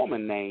your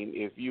woman name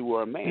if you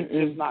were a man.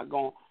 It's not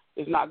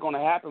gonna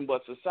happen.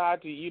 But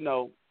society, you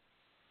know,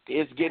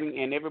 is getting,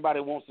 and everybody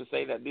wants to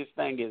say that this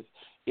thing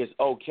is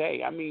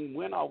okay. I mean,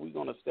 when are we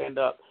gonna stand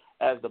up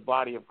as the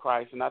body of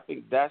Christ? And I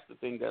think that's the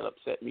thing that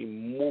upset me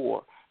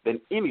more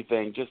than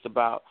anything, just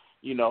about,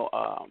 you know,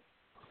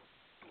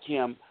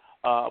 Kim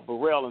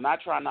Burrell. And I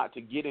try not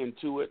to get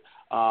into it,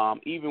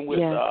 even with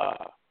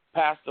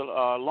Pastor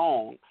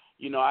Long.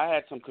 You know, I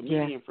had some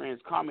comedian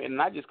friends comment,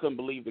 and I just couldn't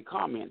believe the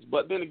comments.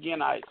 But then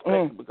again, I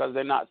expect it because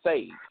they're not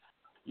saved.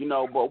 You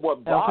know, but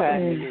what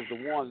bothers me is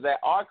the ones that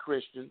are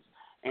Christians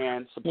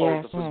and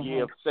supposed to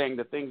forgive, saying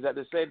the things that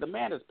they say. The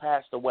man has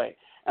passed away.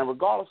 And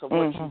regardless of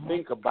what you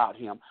think about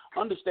him,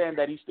 understand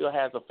that he still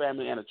has a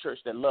family and a church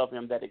that love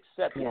him, that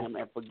accepted him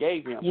and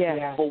forgave him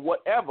for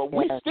whatever.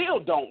 We still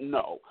don't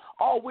know.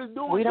 All we're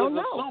doing is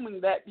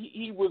assuming that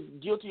he was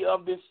guilty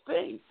of this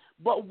thing,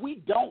 but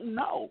we don't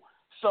know.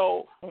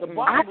 So the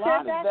bottom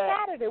line is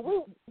that Saturday.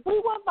 We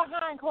went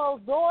behind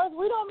closed doors.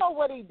 We don't know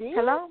what he did.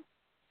 Hello?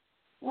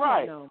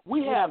 Right.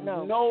 We have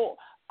no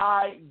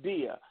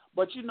idea.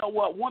 But you know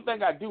what? One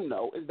thing I do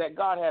know is that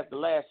God has the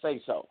last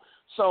say-so.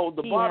 So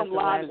the bottom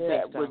line is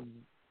that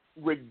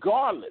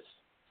regardless,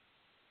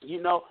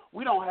 you know,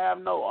 we don't have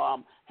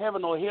no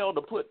heaven or hell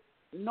to put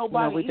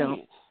nobody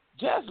in.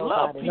 Just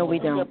love people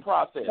through their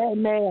process.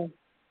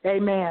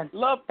 Amen.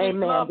 Love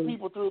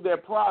people through their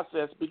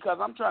process, because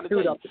I'm trying to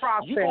tell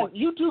you,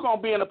 you two going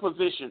to be in a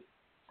position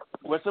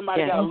where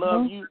somebody got to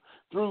love you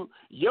through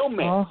your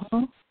mess.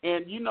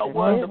 And you know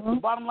what? The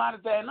bottom line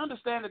is that, and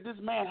understand that this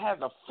man has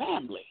a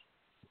family.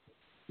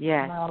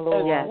 Yes. As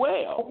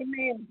well.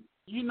 Amen.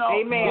 You know,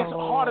 it's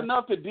hard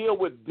enough to deal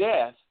with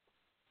death,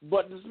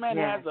 but this man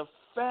has a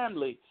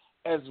family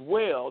as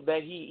well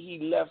that he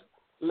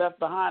left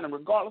behind. And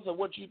regardless of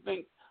what you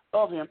think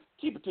of him,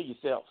 keep it to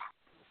yourself.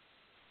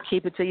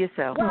 Keep it to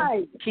yourself.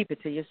 Right. Keep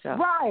it to yourself.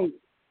 Right.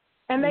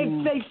 And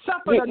they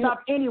suffered enough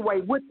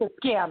anyway with the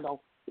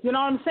scandal. You know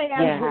what I'm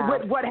saying?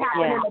 With what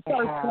happened in the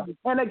first place.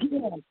 And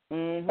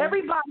again,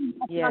 everybody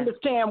has to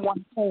understand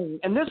one thing,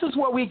 and this is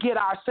where we get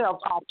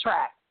ourselves off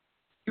track.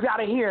 You got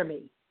to hear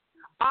me.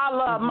 I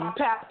love my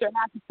pastor,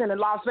 Atkinson, in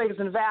Las Vegas,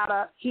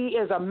 Nevada. He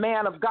is a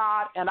man of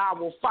God, and I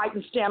will fight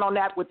and stand on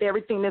that with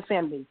everything that's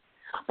in me.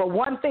 But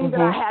one thing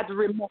that I had to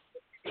remember,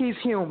 he's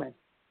human.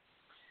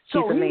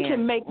 So he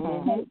can make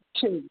mistakes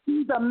too.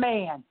 He's a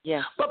man.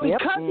 Yeah. But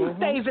because he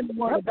stays in the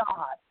Word of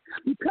God,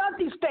 because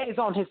he stays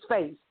on his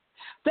face,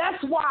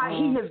 that's why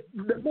he is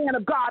the man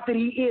of God that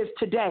he is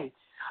today.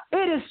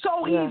 It is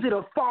so easy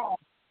to fall.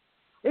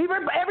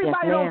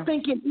 Everybody don't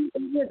think it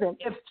isn't.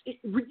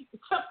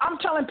 I'm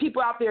telling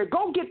people out there,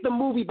 go get the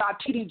movie by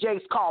T.D.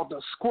 Jakes called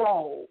The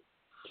Scroll.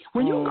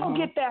 When you go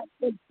get that,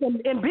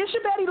 and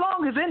Bishop Eddie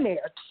Long is in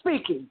there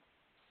speaking,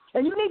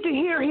 and you need to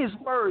hear his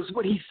words,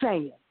 what he's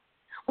saying.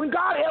 When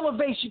God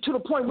elevates you to the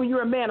point where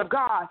you're a man of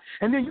God,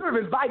 and then you're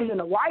invited in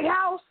the White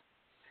House,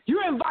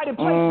 you're invited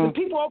places, and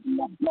people open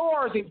up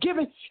doors and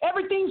giving,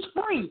 everything's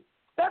free.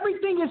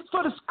 Everything is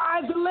for the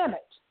sky's the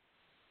limit.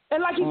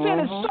 And like he said,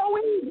 it's so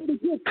easy to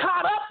get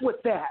caught up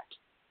with that.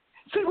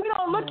 See, we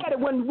don't look at it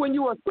when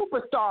you're a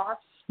superstar.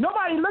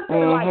 Nobody looks at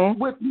it like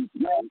with you.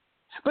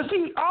 But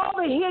see, all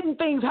the hidden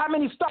things, how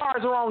many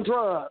stars are on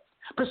drugs,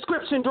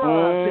 prescription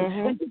drugs, and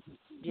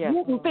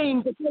hidden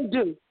things that they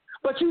do.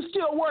 But you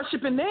still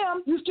worshiping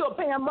them. You still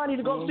paying money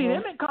to go see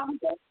them in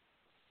concert.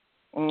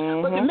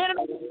 But the minute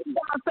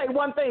God say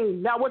one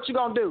thing, now what you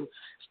going to do?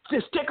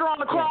 Just stick her on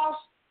the cross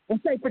and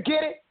say,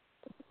 forget it?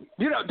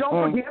 You know,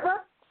 don't forgive her?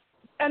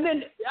 And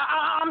then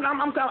I'm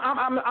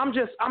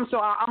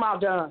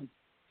outdone.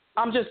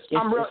 I'm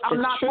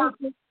not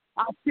perfect.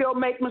 I still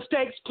make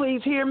mistakes.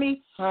 Please hear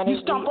me. Honey,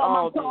 you stump on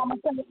my toe, I'm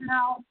gonna say it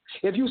now.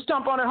 If you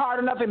stump on it hard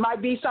enough, it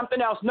might be something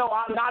else. No,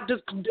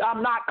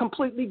 I'm not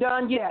completely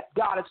done yet.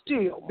 God is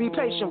still. Be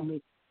patient with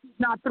me.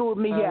 Not through with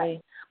me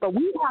yet. But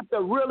we have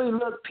to really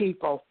look,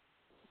 people.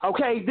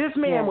 Okay, this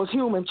man was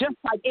human, just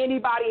like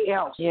anybody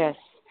else. Yes.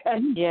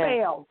 And he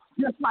failed,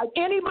 just like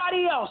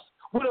anybody else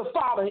would have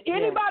fallen.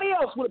 Anybody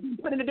else would have been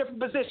put in a different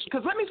position.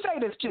 Because let me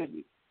say this to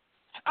you.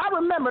 I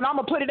remember, and I'm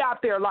gonna put it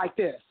out there like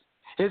this.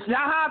 It's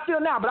not how I feel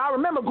now, but I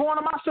remember going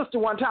to my sister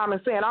one time and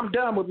saying, I'm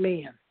done with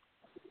men.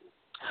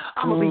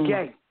 I'm going to be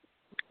gay.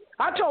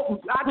 I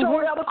told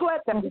Elder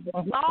Colette that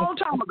a long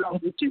time ago.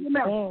 Did you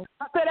remember?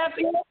 I said, that's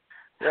it.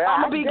 Yeah,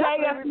 I'm going to be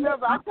gay. I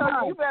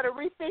told you, you better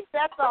rethink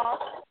that thought.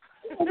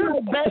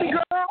 Baby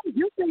girl,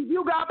 you think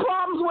you got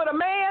problems with a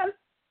man?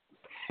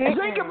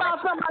 Think about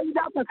somebody who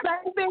got the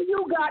same thing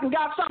you got and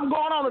got something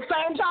going on the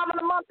same time in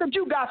the month that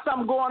you got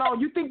something going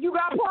on. You think you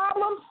got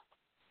problems?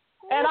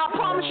 And I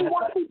promise you,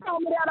 once he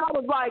told me that, I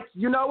was like,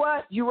 you know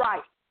what? You're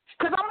right.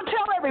 Because I'm going to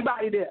tell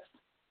everybody this.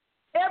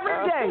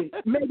 Every day,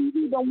 maybe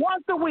even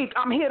once a week,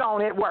 I'm hit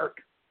on at work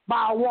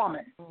by a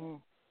woman.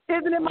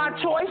 Isn't it my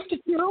choice to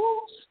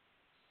choose?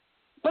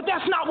 But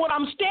that's not what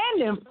I'm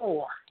standing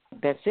for.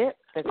 That's it.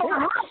 So I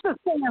have to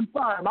stand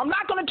firm. I'm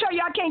not going to tell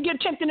you I can't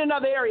get tempted in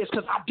other areas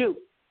because I do.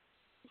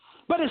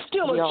 But it's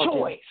still a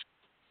choice.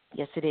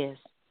 Yes, it is.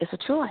 It's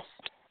a choice.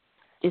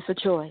 It's a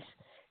choice.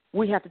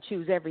 We have to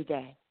choose every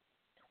day.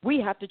 We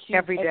have to choose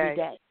every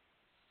day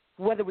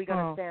whether we're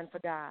going to stand for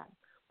God,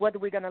 whether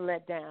we're going to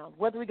let down,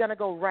 whether we're going to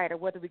go right or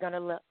whether we're going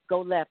to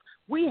go left.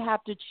 We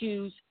have to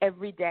choose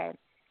every day.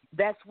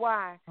 That's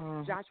why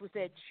Joshua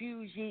said,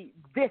 choose ye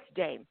this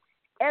day.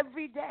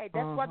 Every day.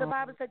 That's why the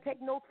Bible said,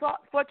 take no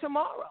thought for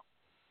tomorrow.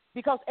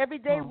 Because every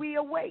day we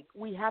awake,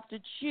 we have to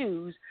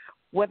choose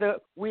whether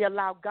we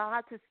allow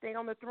God to stay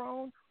on the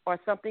throne or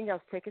something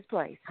else take his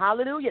place.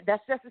 Hallelujah.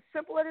 That's just as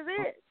simple as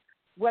it is.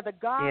 Whether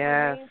God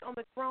remains on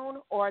the throne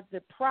or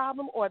the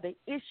problem or the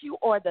issue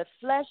or the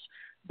flesh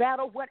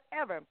battle,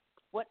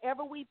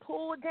 whatever we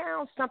pull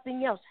down,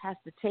 something else has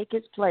to take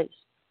its place.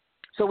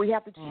 So we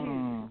have to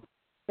choose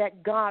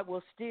that God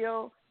will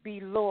still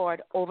be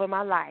Lord over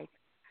my life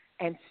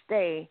and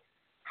stay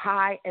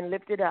high and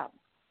lifted up.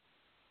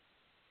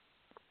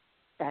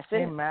 That's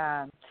it.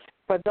 Amen.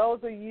 For those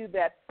of you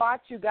that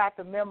thought you got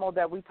the memo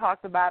that we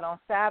talked about on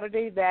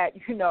Saturday, that,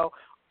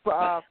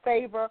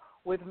 favor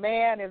with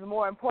man is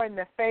more important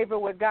than favor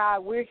with God,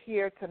 we're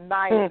here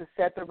tonight to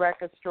set the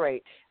record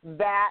straight.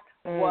 That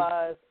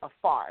was a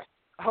farce,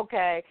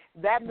 okay?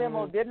 That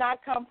memo did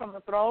not come from the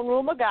throne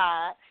room of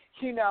God.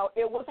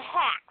 It was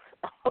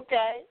hacked,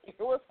 okay? It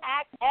was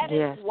hacked and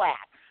it's whacked.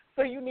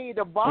 So you need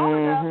to ball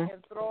it up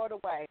and throw it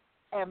away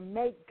and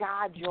make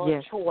God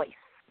your choice.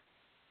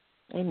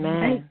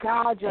 Amen. Make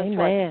God your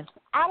choice.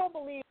 I don't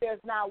believe there's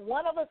not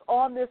one of us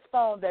on this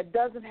phone that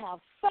doesn't have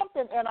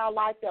something in our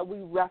life that we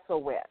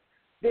wrestle with.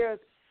 There's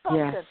something.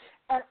 Yes.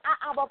 And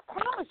I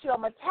promise you,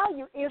 I'm going to tell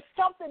you, it's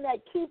something that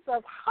keeps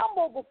us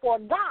humble before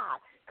God.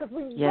 Because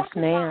we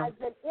recognize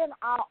that in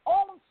our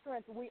own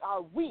strength we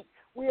are weak.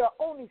 We are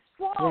only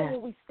strong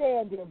when we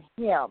stand in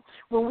him.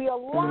 When we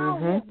allow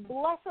his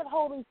blessed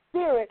Holy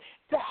Spirit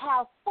to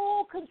have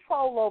full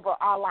control over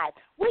our life.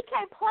 We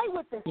can't play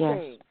with this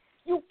thing.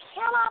 You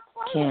cannot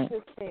play with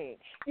this thing.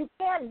 You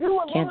can't do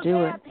a little dab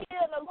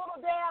here and a little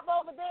dab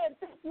over there and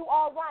think you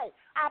all right.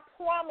 I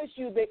promise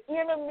you the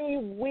enemy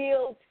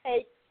will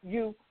take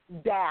you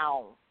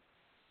down.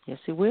 Yes,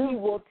 he will. He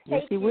will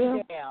take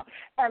you down.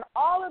 And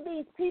all of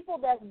these people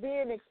that's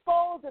being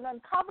exposed and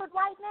uncovered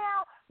right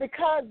now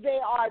because they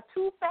are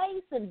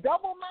two-faced and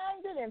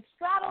double-minded and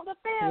straddle the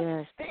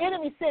fence, the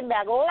enemy's sitting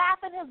back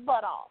laughing his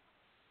butt off.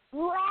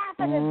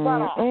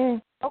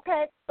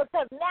 Okay?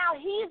 Because now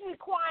he's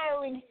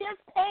requiring his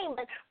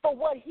payment for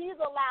what he's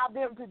allowed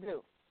them to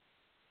do.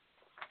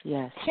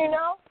 Yes.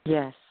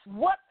 Yes.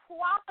 What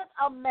profit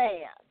a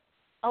man,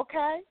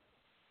 okay?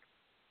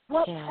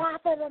 What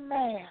profit a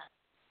man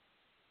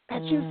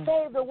that you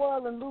save the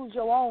world and lose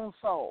your own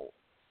soul?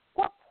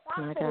 What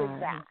profit is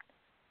that?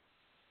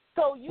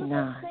 So you've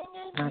been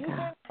singing, you've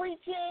been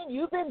preaching,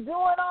 you've been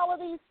doing all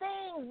of these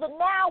things, but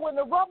now when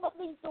the rubber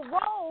meets the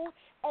road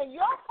and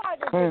your heart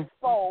is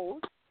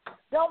exposed,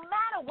 don't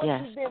matter what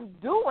you've been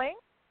doing,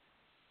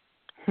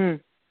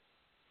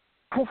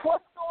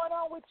 what's going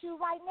on with you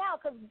right now?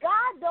 Because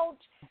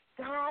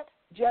God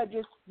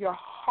judges your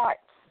hearts.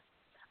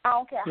 I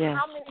don't care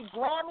how many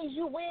Grammys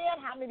you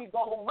win, how many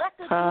gold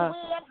records you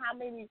win, how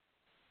many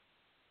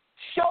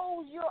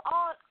shows you're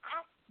on.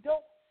 I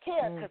don't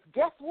care, because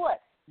guess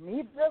what?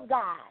 Neither does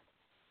God.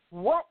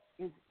 What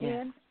is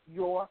in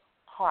your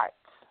heart?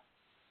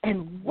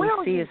 And we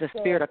see is a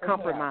spirit of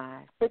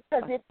compromise.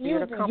 Because if you,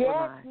 if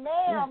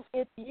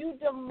you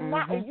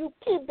deny, you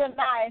keep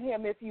denying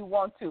him if you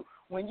want to.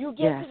 When you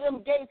get to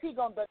them gates, he's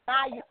going to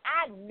deny you.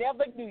 I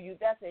never knew you.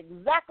 That's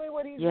exactly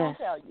what he's going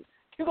to tell you.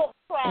 You're going to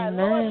cry,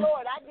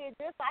 Lord, I did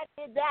this, I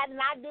did that, and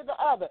I did the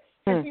other.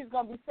 And he's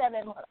going to be saying,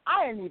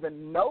 I didn't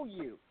even know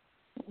you.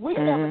 We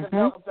never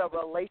developed a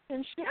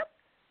relationship.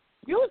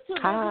 You was too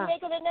busy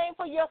making a name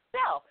for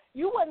yourself.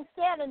 You wasn't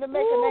standing to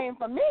make a name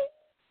for me.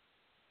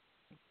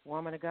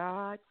 Woman of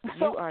God,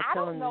 you are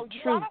telling the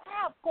truth. I don't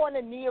have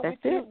koinonia with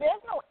you.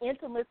 There's no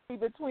intimacy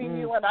between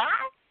you and I.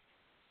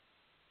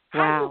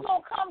 How you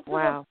going to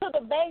come to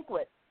the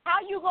banquet? How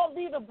you going to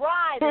be the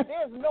bride if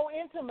there's no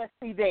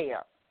intimacy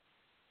there?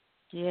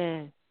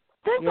 Yeah.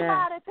 Think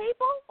about it,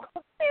 people.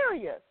 I'm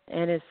serious.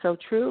 And it's so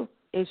true.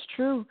 It's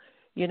true.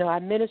 You know, I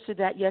ministered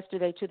that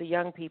yesterday to the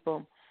young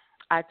people.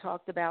 I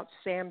talked about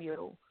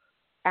Samuel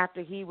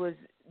after he was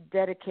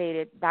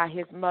dedicated by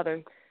his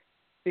mother.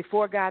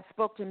 Before God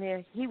spoke to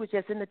him, he was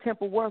just in the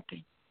temple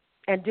working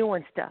and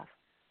doing stuff.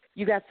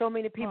 You got so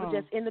many people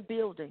just in the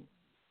building,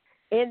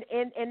 in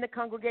the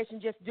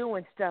congregation just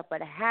doing stuff, but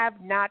have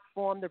not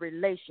formed a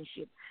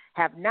relationship,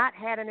 have not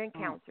had an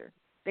encounter.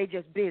 They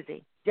just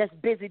busy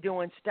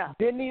doing stuff.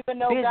 Didn't even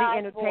know busy God's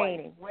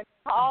entertaining. Voice.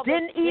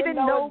 Didn't even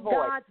know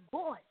God's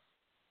voice.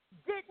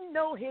 Didn't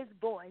know his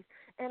voice.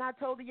 And I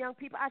told the young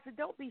people, I said,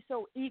 don't be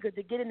so eager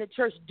to get in the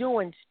church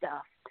doing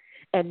stuff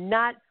and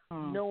not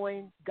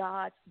knowing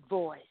God's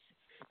voice.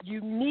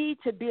 You need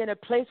to be in a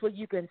place where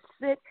you can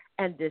sit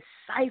and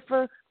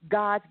decipher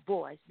God's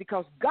voice,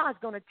 because God's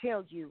going to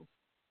tell you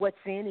what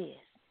sin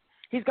is.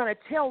 He's going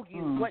to tell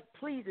you what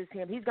pleases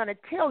him. He's going to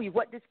tell you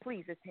what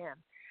displeases him.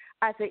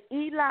 I said,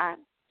 Eli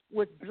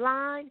was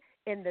blind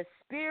in the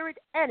spirit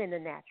and in the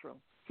natural.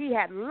 He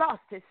had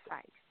lost his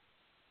sight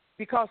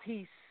because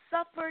he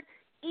suffered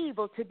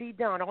evil to be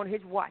done on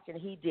his watch, and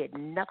he did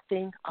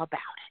nothing about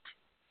it.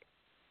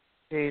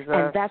 Jesus.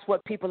 And that's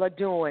what people are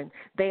doing.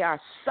 They are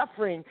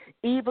suffering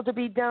evil to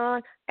be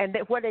done, and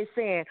what they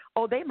saying,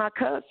 oh, they my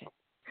cousin,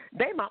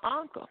 they my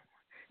uncle,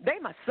 they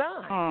my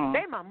son,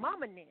 they my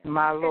mama now.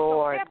 My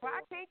Lord. And so therefore,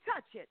 I can't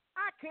touch it.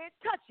 I can't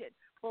touch it.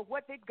 But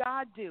what did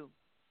God do?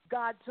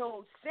 God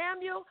told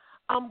Samuel,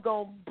 I'm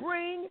going to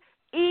bring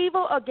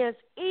evil against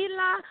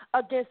Eli,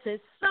 against his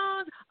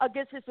sons,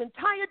 against his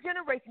entire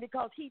generation,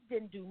 because he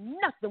didn't do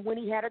nothing when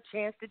he had a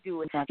chance to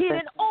do it. He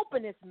didn't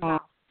open his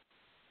mouth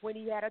when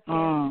he had a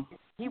chance.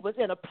 He was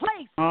in a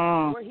place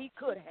where he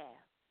could have,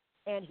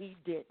 and he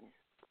didn't.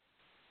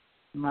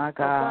 My God.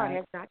 But God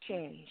has not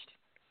changed.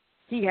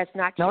 He has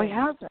not changed. No, he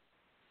hasn't.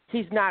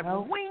 He's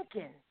not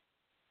winking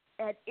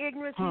at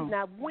ignorance. He's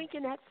not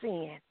winking at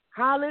sin.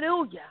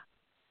 Hallelujah.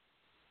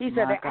 He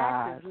said the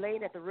axe is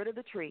laid at the root of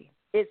the tree.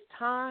 It's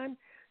time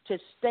to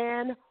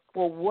stand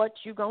for what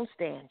you're going to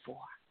stand for.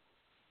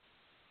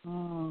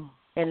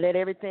 And let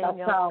everything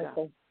else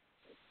go.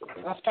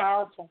 That's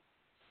powerful.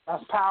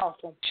 That's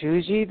powerful.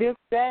 Choose ye this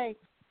day.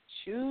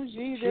 Choose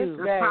ye this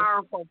day. That's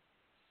powerful.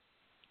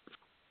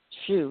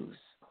 Choose.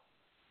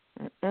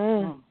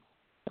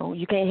 Oh,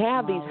 you can't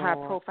have these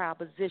high-profile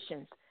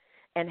positions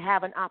and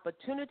have an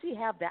opportunity,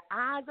 have the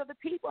eyes of the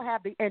people,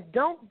 and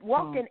don't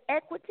walk in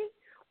equity,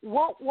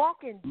 won't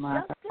walk in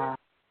justice.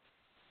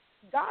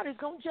 God is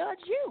going to judge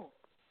you.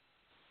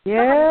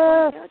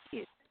 Yes. Judge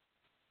you.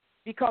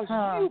 Because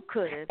you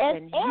could have,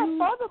 and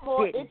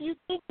furthermore, didn't. if you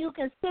think you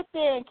can sit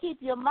there and keep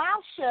your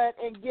mouth shut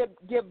and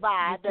get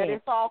by, that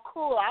it's all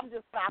cool, I'm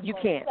just not going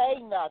to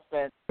say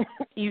nothing.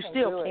 You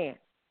still can't.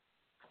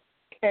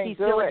 He's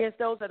still against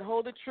those that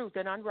hold the truth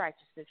and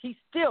unrighteousness. He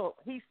still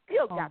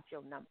got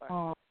your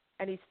number,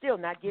 and he's still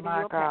not giving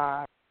you a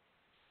pass.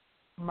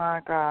 My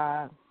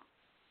God.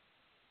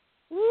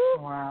 Woo.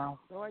 Wow.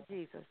 Lord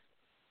Jesus.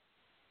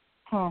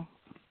 Well,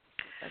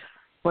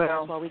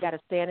 that's why we got to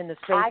stand in the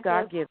space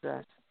God gives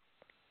us.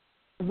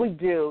 We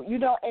do. You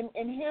know, and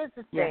here's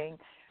the thing.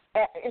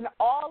 In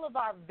all of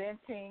our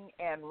venting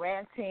and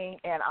ranting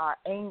and our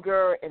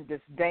anger and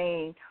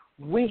disdain,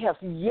 we have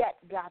yet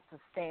got to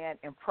stand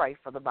and pray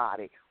for the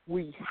body.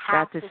 We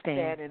have to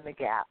stand in the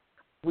gap.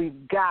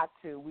 We've got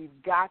to.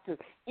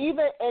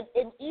 Even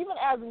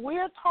as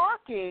we're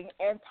talking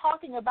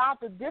about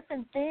the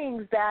different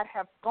things that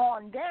have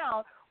gone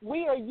down,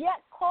 we are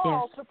yet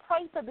called to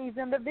pray for these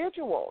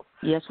individuals.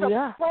 Yes, we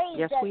are. Pray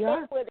that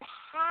they would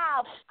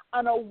have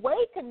an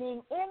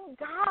awakening in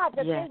God,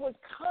 that they would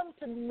come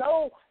to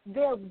know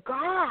their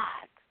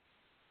God,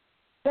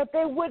 that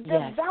they would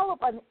develop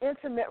an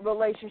intimate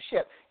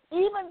relationship.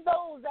 even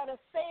those that are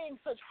saying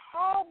such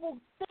horrible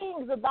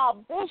things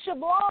about Bishop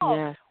Long,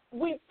 Yes.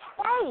 we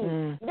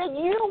pray that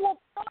you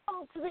will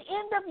come to the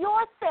end of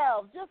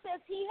yourselves, just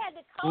as he had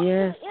to come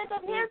Yes. to the end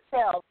of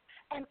himself,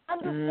 and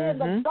understand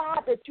the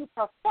God that you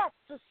profess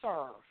to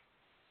serve.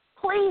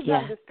 Please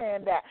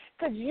understand that,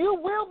 because you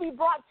will be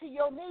brought to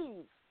your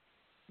knees.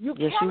 You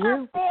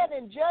cannot stand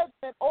in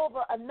judgment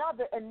over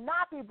another and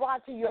not be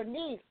brought to your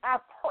knees.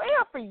 Our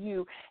prayer for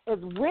you is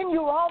when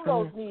you're on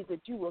those knees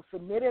that you will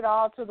submit it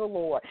all to the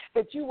Lord,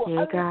 that you will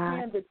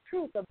understand the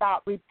truth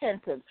about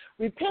repentance.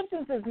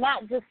 Repentance is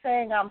not just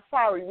saying I'm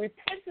sorry.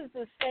 Repentance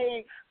is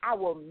saying I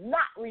will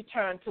not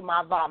return to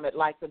my vomit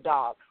like the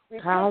dog.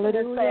 Repentance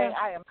is saying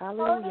I am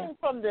turning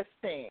from this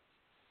thing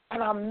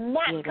and I'm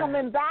not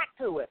coming back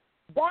to it.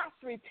 That's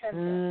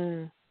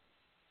repentance.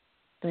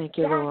 Thank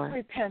you, Lord. That's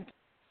repentance.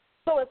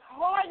 So as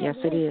hard as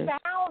we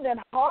sound and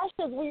harsh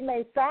as we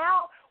may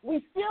sound,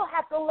 we still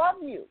have to love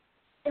you,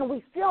 and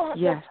we still have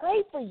to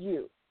pray for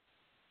you.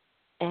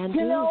 And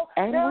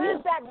there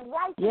is that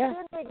righteous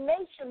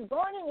indignation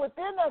burning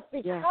within us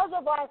because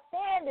of our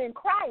stand in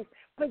Christ.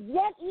 But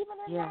yet, even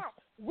in that,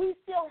 we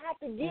still have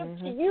to give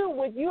to you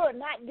what you are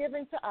not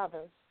giving to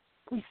others.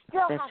 We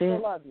still have to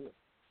love you.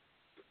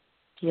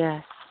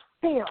 Yes.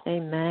 Still.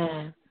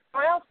 Amen.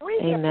 Or else we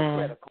get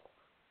hypocritical.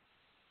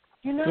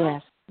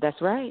 Yes, that's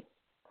right.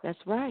 That's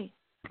right.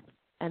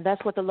 And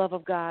that's what the love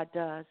of God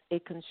does.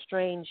 It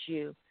constrains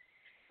you.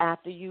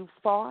 After you've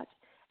fought,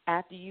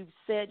 after you've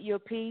said your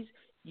piece,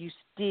 you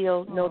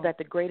still know that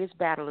the greatest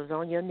battle is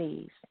on your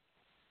knees.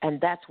 And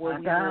that's where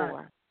we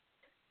war,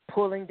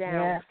 pulling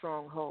down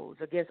strongholds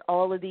against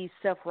all of these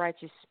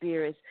self-righteous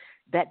spirits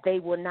that they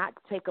will not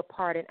take a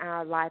part in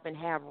our life and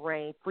have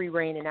free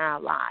reign in our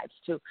lives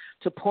to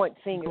point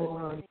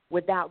fingers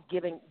without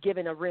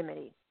giving a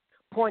remedy.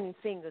 Pointing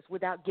fingers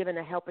without giving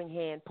a helping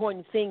hand,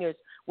 pointing fingers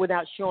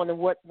without showing them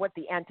what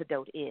the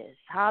antidote is.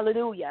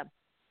 Hallelujah.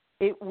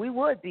 We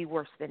would be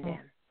worse than them.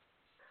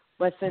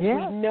 But since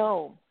we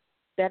know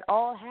that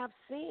all have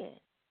sinned,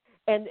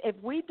 and if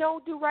we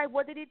don't do right,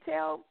 what did he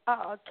tell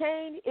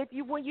Cain?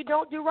 When you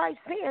don't do right,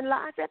 sin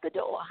lies at the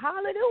door.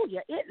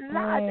 Hallelujah. It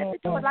lies at the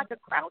door like a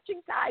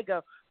crouching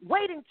tiger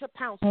waiting to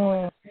pounce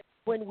on us.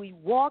 When we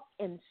walk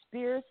in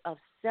spirits of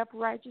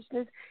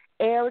self-righteousness,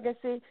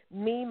 arrogancy,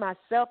 me,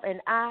 myself,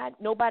 and I,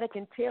 nobody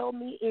can tell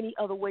me any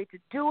other way to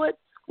do it,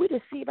 we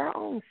deceive our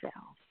own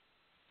selves.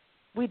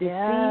 We deceive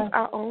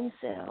our own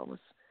selves.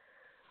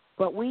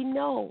 But we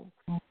know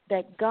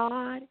that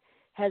God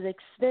has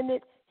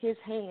extended his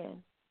hand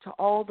to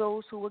all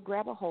those who would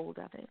grab a hold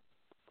of it.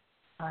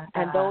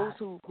 And those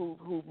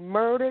who've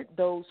murdered,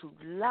 those who've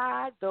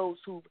lied, those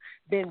who've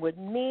been with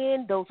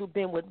men, those who've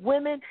been with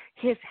women,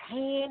 his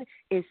hand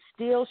is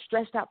still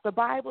stretched out. The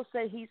Bible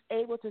says he's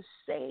able to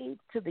save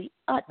to the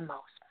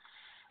utmost.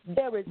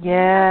 There is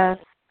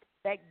nothing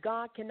that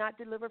God cannot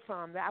deliver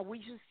from.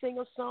 We should sing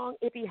a song,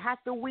 if he has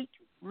to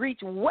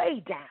reach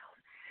way down,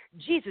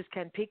 Jesus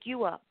can pick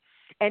you up.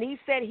 And he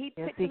said he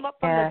picked him up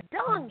from the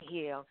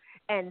dunghill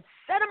and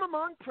set him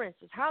among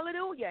princes.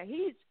 Hallelujah.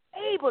 He's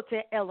able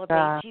to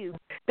elevate you,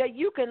 that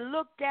you can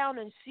look down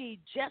and see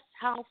just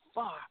how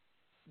far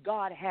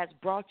God has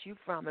brought you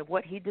from and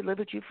what he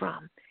delivered you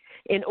from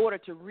in order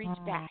to reach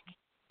back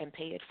and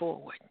pay it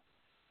forward.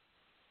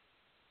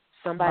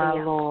 Somebody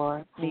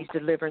else needs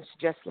deliverance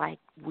just like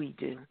we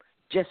do,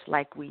 just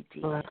like we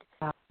did.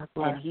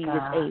 And he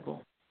is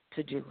able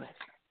to do it.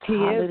 He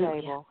is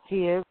able.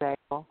 He is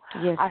able.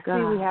 Yes, I God.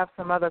 see we have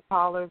some other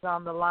callers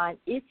on the line.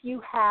 If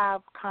you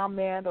have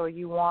comment or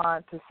you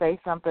want to say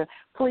something,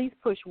 please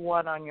push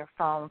 1 on your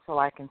phone so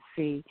I can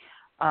see,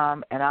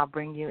 and I'll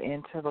bring you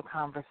into the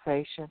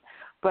conversation.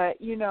 But,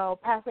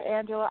 Pastor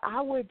Angela, I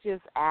would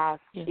just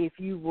ask if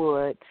you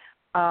would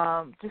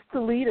just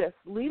to lead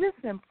us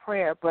in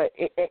prayer. But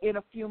in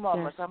a few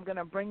moments, I'm going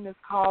to bring this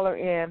caller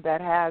in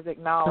that has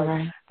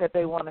acknowledged that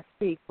they want to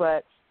speak.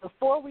 But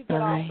before we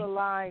get off the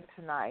line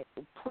tonight,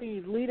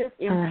 please lead us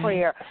in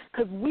prayer,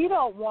 because we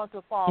don't want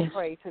to fall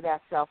prey to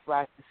that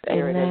self-righteous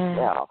spirit as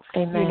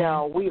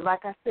well. We, like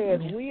I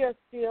said, we are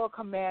still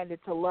commanded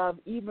to love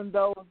even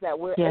those that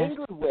we're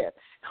angry with,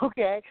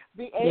 okay?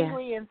 Be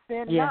angry and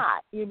sin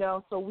not,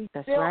 so we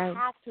still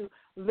have to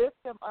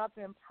lift them up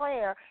in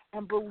prayer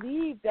and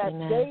believe that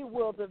they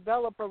will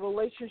develop a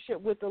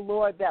relationship with the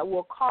Lord that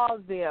will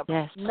cause them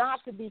not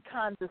to be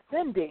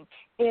condescending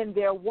in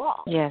their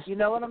walk. You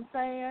know what I'm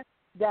saying?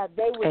 That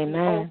they would be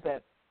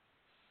open.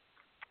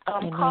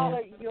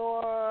 Caller,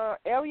 your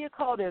area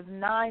code is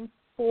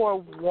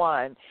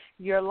 941.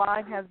 Your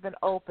line has been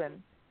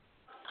open.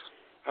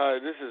 Hi,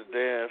 this is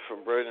Dan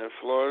from Bradenton,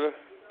 Florida.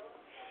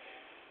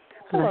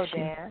 Hello,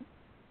 Dan.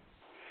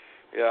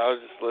 Yeah, I was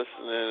just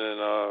listening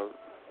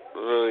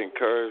and really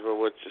encouraged by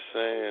what you're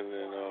saying,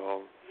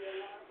 and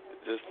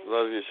just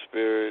love your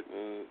spirit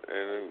and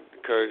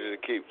encourage you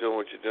to keep doing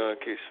what you're doing,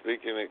 keep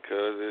speaking it,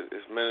 because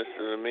it's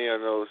ministering to me. I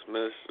know it's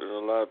ministering to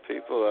a lot of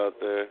people out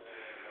there.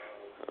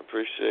 I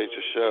appreciate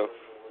your show.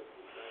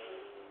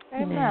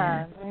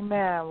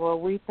 Amen. Well,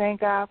 we thank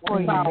God for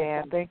you,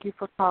 Dan. Thank you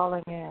for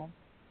calling in.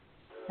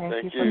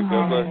 Thank you for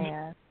calling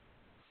in.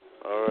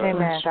 All right.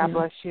 Amen. God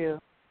bless you.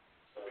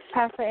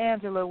 Pastor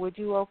Angela, would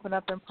you open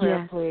up in prayer,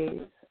 Yes.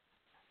 please?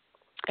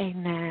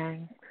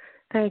 Amen.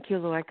 Thank you,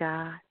 Lord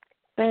God.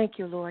 Thank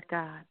you, Lord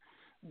God.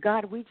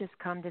 God, we just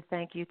come to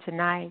thank you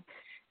tonight.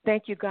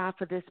 Thank you, God,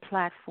 for this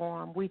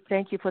platform. We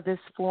thank you for this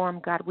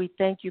forum, God. We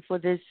thank you for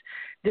this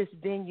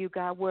venue,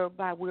 God,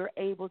 whereby we're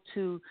able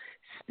to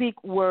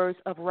speak words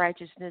of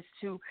righteousness,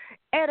 to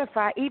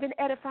edify, even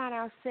edifying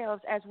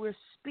ourselves as we're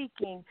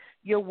speaking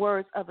your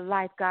words of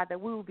life, God,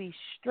 that we will be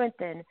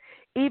strengthened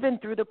even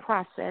through the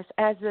process.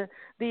 As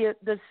the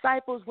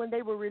disciples, when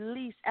they were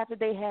released after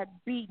they had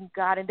beaten,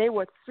 God, and they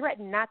were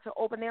threatened not to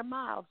open their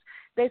mouths,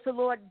 they said,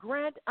 Lord,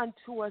 grant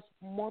unto us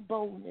more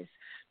boldness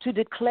to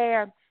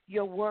declare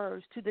your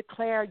words, to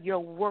declare your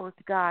worth,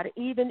 God,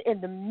 even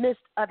in the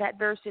midst of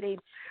adversity.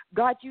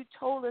 God, you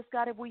told us,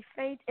 God, if we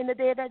faint in the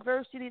day of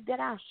adversity, that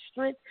our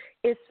strength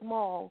is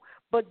small.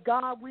 But,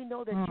 God, we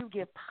know that you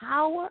give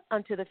power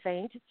unto the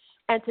faint,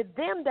 and to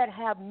them that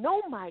have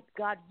no might,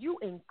 God, you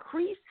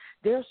increase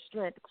their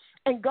strength.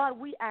 And, God,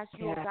 we ask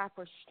you, oh God,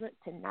 for strength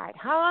tonight.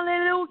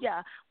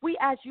 Hallelujah. We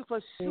ask you for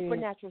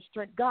supernatural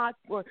strength, God,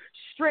 for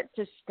strength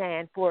to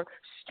stand, for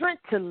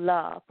strength to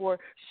love, for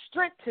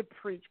strength to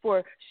preach,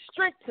 for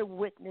strength to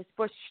witness,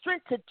 for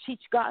strength to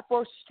teach, God,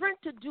 for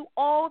strength to do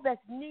all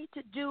that's need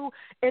to do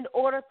in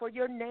order for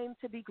your name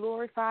to be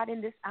glorified in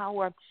this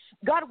hour.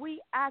 God,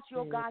 we ask you,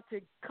 oh God,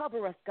 to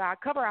cover us, God,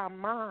 cover our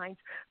minds,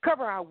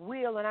 cover our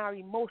will and our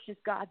emotions,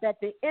 God, that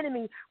the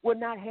enemy will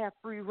not have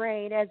free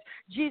reign. As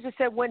Jesus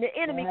said, when the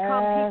enemy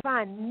comes, he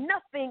finds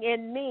nothing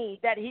in me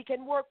that he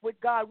can work with,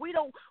 God. We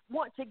don't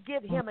want to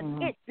give him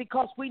an inch,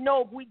 because we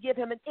know if we give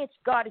him an inch,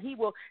 God, he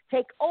will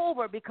take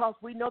over, because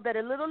we know that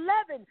a little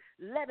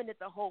leaven is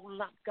the whole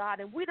lump, God,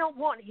 and we don't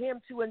want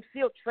him to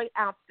infiltrate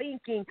our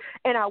thinking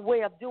and our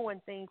way of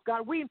doing things,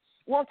 God. We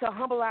want to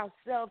humble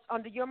ourselves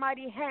under your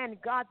mighty hand,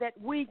 God, that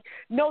we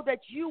know that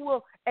you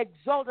will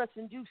exalt us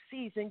in due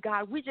season,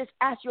 God. We just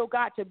ask you, oh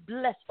God, to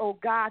bless, oh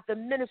God, the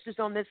ministers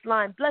on this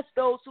line. Bless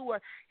those who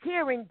are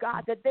hearing,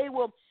 God, that they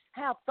will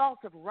have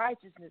thoughts of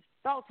righteousness,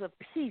 thoughts of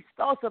peace,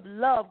 thoughts of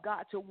love,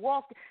 God, to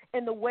walk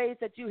in the ways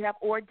that you have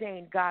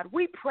ordained, God.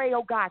 We pray,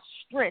 oh God,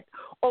 strength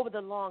over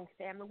the Long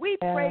family. We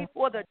pray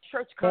for the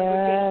church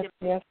congregation.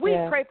 We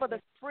pray for the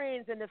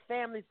friends and the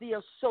families,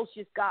 the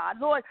associates, God.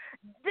 Lord,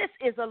 this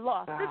is a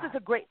loss. God. This is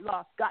a great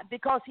loss, God,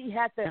 because he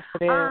had the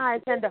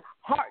eyes and the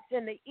hearts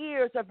and the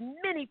ears of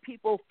many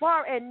people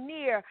far and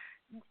near,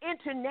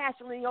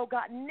 internationally, oh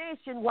God,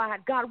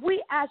 nationwide, God.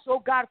 We ask, oh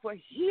God, for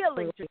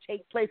healing to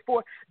take place,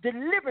 for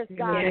deliverance,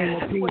 God.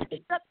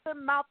 Shut the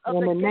mouth of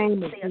the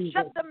naysayers.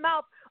 Shut the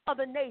mouth of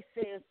the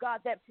naysayers,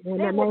 God, that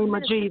they will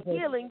minister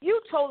healing. You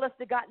told us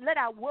to, God, let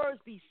our words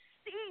be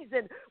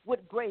seasoned with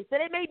grace, that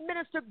it may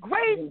minister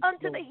grace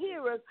unto the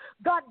hearers.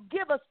 God,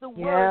 give us the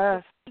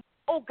words to speak.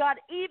 Oh, God,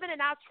 even in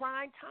our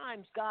trying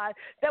times, God,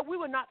 that we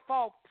will not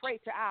fall prey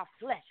to our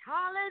flesh.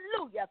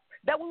 Hallelujah.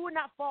 That we will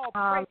not fall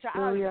prey to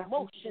our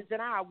emotions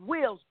and our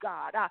wills,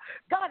 God.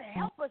 God,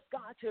 help us,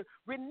 God, to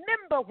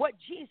remember what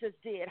Jesus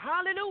did.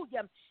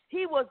 Hallelujah.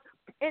 He was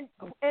in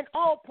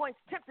all points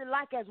tempted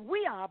like as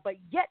we are, but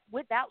yet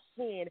without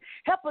sin.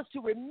 Help us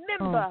to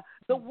remember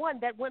the one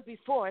that went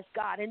before us,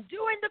 God.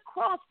 Enduring the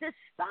cross,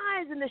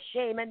 despising the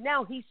shame, and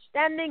now he's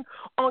standing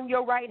on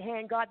your right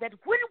hand, God, that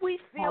when we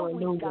feel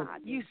weak,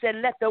 God, you said,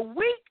 let the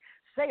weak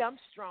say I'm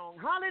strong.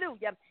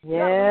 Hallelujah.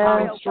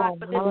 God,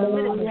 for this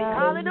ministry.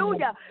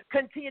 Hallelujah.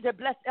 Continue to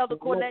bless Elder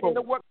Corlett in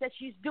the work that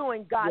she's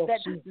doing, God,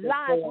 that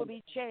lives will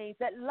be changed,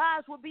 that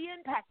lives will be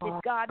impacted,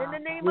 God, in the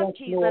name of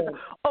Jesus.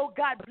 Oh,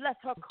 God, bless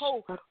her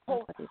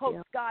co-host,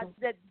 God,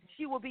 that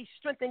she will be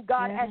strengthened,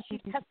 God, as she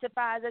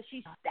testifies, as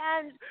she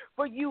stands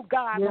for you,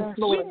 God.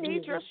 We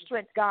need your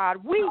strength,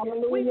 God. We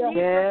need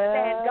your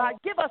stand, God.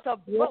 Give us a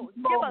boat.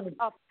 Give us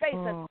a face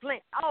of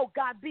flint. Oh,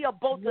 God, be a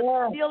boat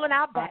of steel in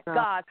our back,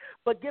 God,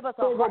 but give us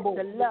a heart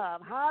to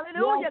love.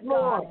 Hallelujah,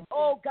 God.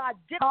 Oh, God,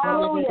 dip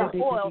our feet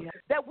in oil,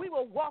 that we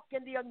will walk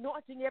in the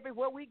anointing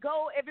everywhere we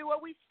go, everywhere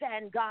we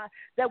stand, God,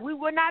 that we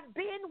will not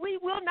bend, we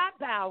will not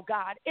bow,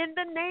 God. In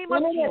the name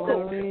of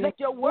Jesus, let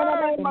your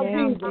word be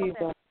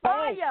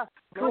fire.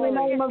 In the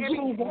name of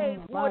Jesus,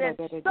 wood and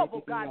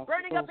stubble, God,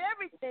 burning up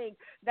everything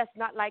that's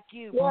not like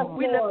you.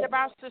 We lift up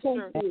our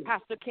sister,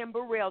 Pastor Kim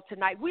Burrell,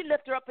 tonight. We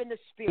lift her up in the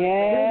spirit.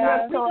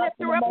 We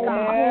lift her up,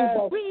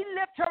 God. We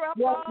lift her up,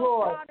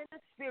 God, in the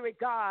spirit,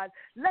 God.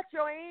 Let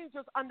your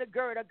angels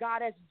undergird her,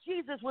 God, as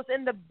Jesus was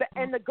in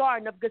the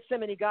Garden of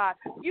Gethsemane, God.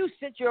 You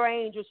sent your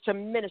angels to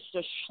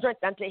minister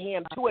strength unto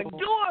him, to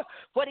endure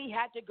what he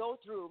had to go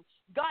through.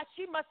 God,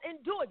 she must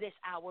endure this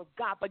hour,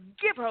 God, but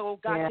give her, oh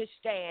God, to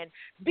stand.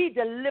 Be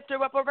the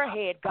lifter up of her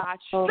head, God.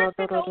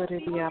 Strengthen those who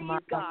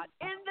believe, God,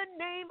 in the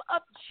name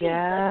of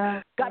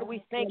Jesus. God,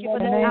 we thank you for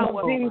this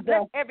hour.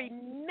 Let every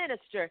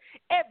minister,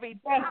 every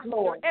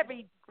pastor,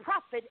 every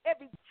prophet,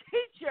 every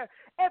teacher,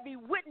 every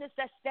witness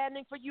that's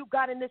standing for you,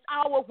 God, in this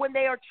hour when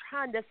they are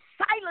trying to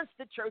silence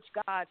the church,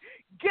 God,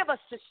 give us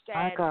to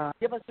stand.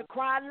 Give us to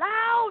cry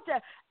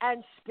loud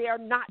and spare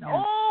not.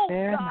 Oh,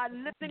 God,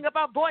 lifting up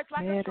our voice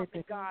like a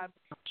trumpet, God.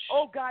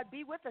 Oh, God,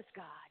 be with us,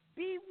 God.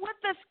 Be with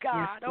us,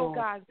 God. Yes, Oh, Lord.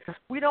 God.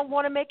 We don't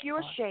want to make you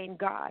ashamed,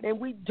 God, and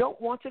we don't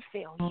want to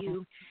fail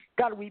you.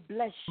 God, we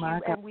bless you My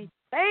God. and we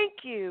thank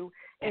you.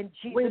 In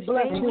We Jesus'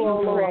 bless name you, we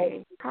O Lord.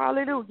 pray.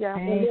 Hallelujah.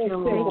 Thank you, Thank you,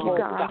 Lord.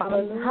 God.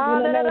 Hallelujah.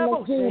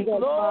 Hallelujah. Jesus.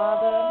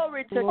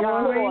 Glory to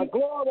God.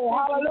 Glory,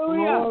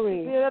 hallelujah. Glory.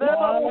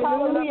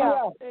 Hallelujah.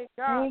 Thank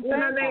God. In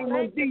the name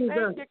of Jesus.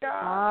 Thank you,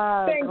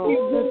 God. Thank you,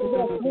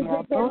 Jesus. We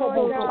just pray for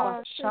those,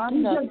 God.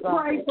 We just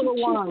pray for the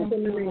ones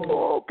in the name.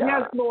 Oh, God.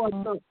 Yes, Lord,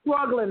 the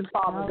struggling,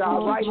 Father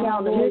God, right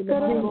now in the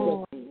name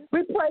of Jesus.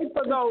 We pray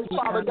for those,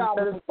 Father God,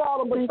 that have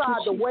fallen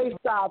beside the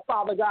wayside,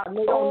 Father God, and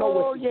they don't know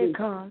what to do.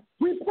 God.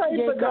 We pray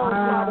for those,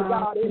 Father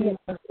God, in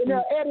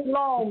the Eddie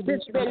Long,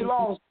 Bishop Eddie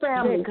Long's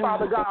family,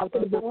 Father God, for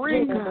the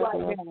bereaved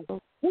right now.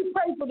 We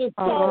pray for the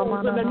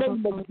souls in the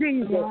name of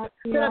Jesus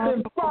that have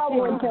been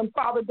following him,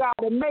 Father God,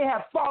 and may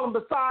have fallen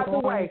beside the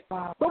way.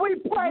 But we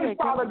pray,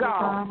 Father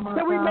God,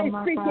 that we may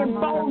speak in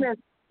boldness,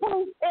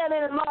 truth, and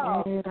in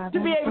love, to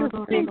be able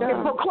to speak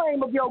and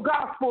proclaim of your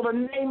gospel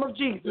in the name of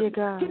Jesus,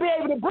 to be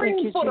able to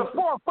bring for the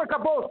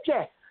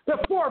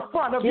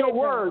forefront of your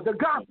word, the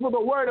gospel, the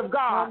word of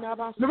God,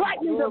 the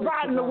rightly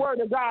dividing the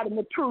word of God and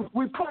the truth.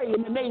 We pray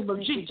in the name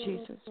of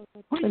Jesus.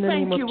 We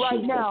thank you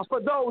right now for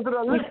those that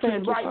are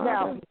listening right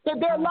now, that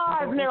their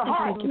lives and their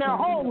hearts and their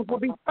homes will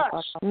be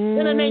touched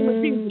in the name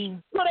of Jesus,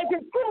 so they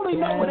can truly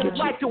know what it's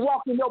like to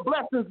walk in your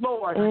blessings,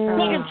 Lord. They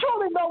can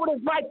truly know what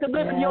it's like to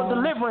live in your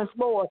deliverance,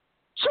 Lord.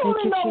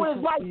 Truly know what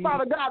it's like,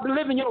 Father God, to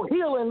live in your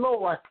healing,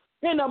 Lord.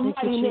 In the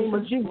mighty name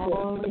of Jesus.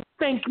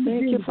 Thank you,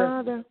 Jesus.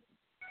 Father.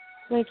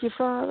 Thank you,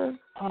 Father.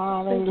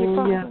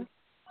 Hallelujah.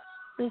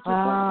 Thank you,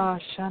 Father.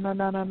 Thank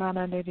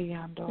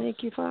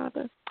Thank you,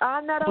 Father.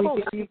 We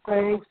give you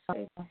praise.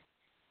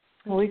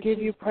 We give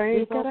you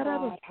praise, oh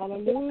God.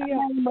 Hallelujah.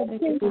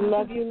 We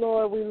love you,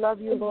 Lord. We love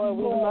you, Lord.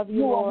 We love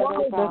you, Lord.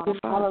 Oh God.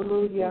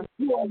 Hallelujah.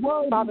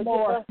 Father, give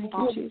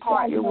us a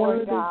heart,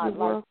 Lord God,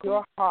 like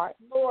your heart.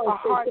 A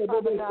heart,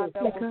 Father God,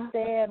 that will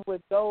stand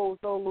with those,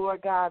 oh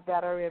Lord God,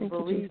 that are in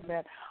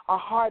bereavement. A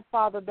heart,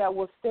 Father, that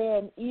will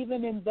stand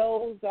even in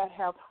those that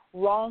have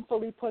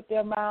wrongfully put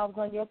their mouths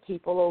on your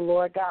people, oh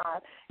Lord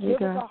God.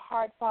 Give us a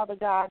heart, Father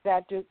God,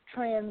 that just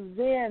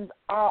transcends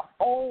our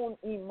own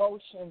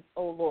emotions,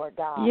 oh Lord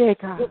God.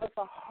 Give us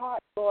a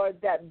heart, Lord,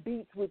 that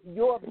beats with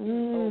your beat,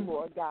 oh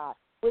Lord God,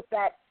 with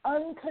that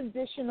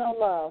unconditional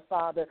love,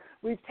 Father.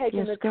 We've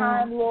taken the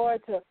time,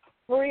 Lord, to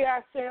free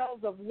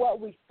ourselves of what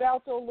we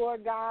felt, oh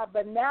Lord God,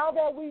 but now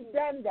that we've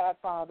done that,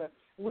 Father,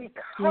 we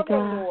cover,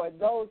 Lord,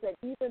 those that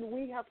even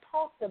we have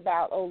talked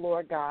about, oh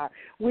Lord God.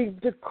 We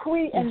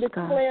decree and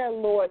declare,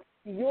 Lord,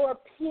 your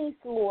peace,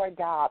 Lord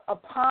God,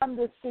 upon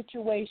this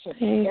situation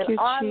in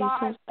our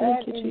lives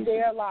and in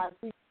their lives.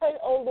 We pray,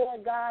 oh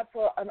Lord God,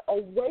 for an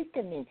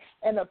awakening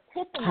and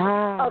epiphany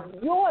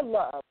of your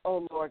love,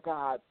 oh Lord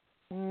God.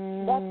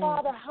 That,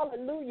 Father,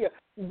 hallelujah,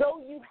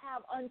 though you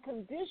have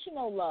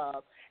unconditional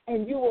love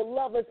and you will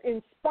love us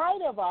in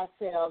spite of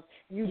ourselves,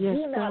 you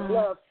do not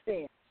love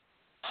sin.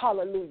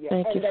 Hallelujah.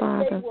 Thank you,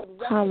 Father. They would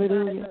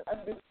recognize and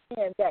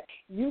understand that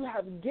you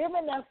have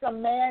given us a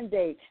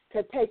mandate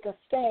to take a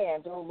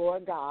stand, oh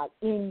Lord God,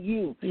 in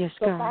you.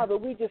 Father,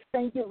 we just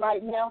thank you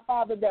right now,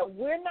 Father, that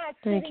we're not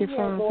sitting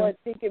here, Lord,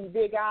 thinking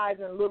big eyes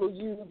and little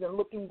U's and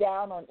looking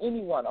down on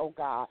anyone, oh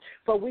God.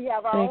 For we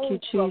have our own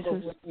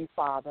struggles with you,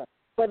 Father.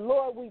 But,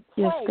 Lord, we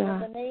pray in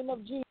the name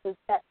of Jesus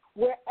that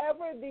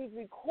wherever these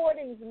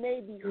recordings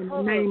may be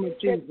heard,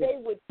 that they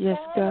would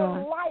shine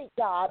a light,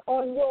 God,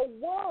 on your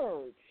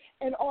word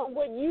and on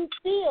what you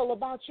feel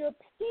about your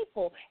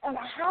people and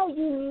how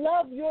you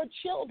love your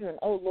children,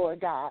 oh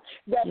Lord God.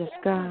 That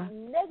every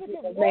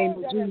negative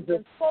word that has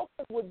been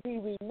spoken would be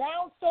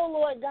renounced, oh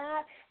Lord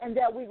God, and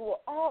that we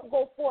will all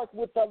go forth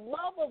with the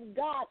love of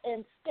God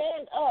and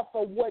stand up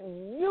for what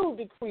you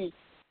decree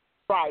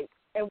right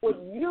and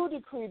what you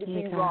decree to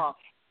be wrong.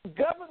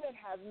 Government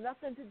has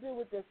nothing to do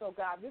with this, oh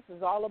God. This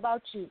is all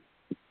about you.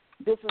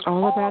 This is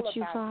all about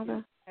you,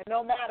 Father. And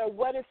no matter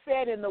what is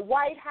said in the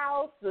White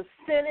House, the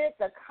Senate,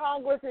 the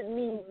Congress, it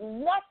means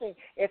nothing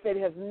if it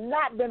has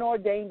not been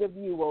ordained of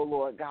you, oh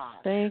Lord God.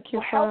 Thank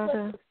you, Help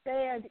Father. us to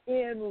stand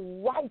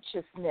in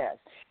righteousness.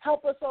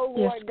 Help us, oh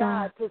Lord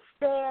God, to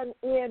stand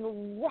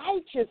in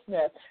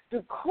righteousness,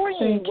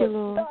 decreeing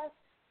what thus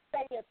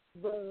saith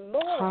the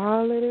Lord.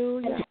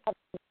 Hallelujah. And have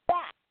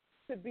that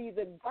to be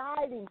the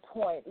guiding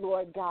point,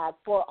 Lord God,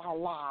 for our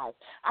lives.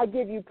 I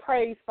give you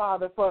praise,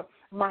 Father, for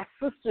my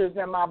sisters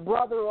and my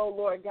brother, oh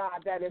Lord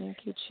God, that is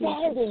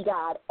standing,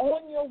 God,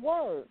 on your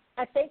word.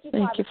 I thank you,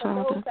 Father,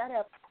 for those that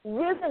have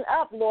risen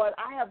up, Lord.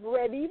 I have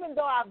read, even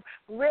though I've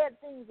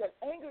read things that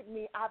angered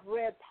me, I've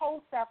read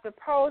post after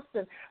post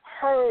and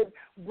heard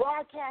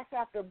broadcast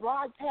after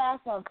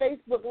broadcast on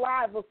Facebook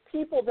Live of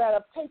people that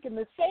have taken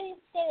the same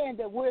stand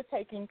that we're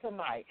taking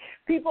tonight.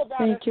 People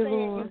that are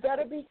saying, you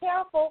better be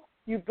careful.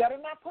 You better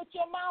not put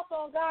your mouth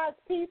on God's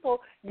people.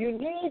 You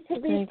need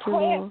to be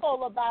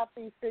prayerful about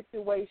these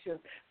situations.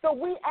 So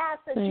we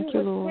ask that you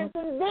would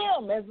strengthen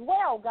them as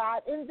well,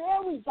 God, in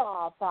their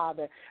resolve,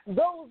 Father.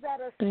 Those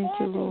that are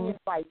standing in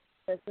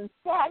righteousness, and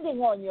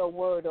standing on your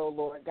word, oh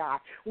Lord God.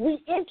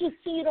 We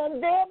intercede on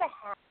their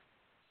behalf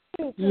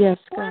to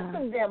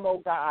strengthen them,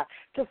 oh God,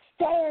 to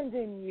stand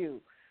in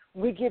you.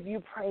 We give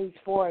you praise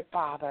for it,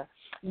 Father.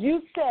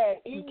 You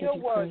said in your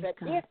word that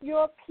if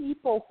your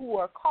people who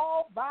are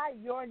called by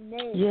your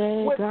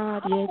name would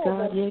humble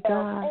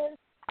themselves and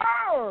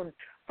turn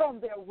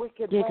from their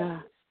wicked ways,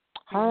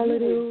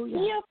 you would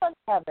hear from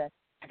heaven,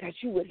 that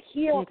you would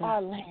heal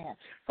our land.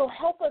 So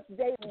help us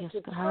daily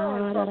to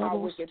turn from our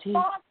wicked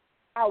thoughts,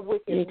 our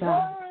wicked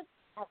words,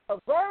 our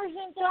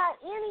perversion, God,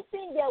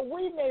 anything that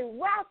we may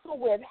wrestle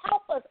with.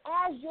 Help us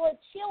as your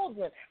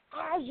children,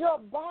 as your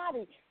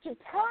body, to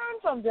turn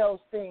from those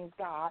things,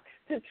 God,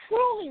 to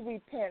truly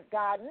repent,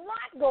 God,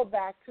 not go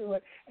back to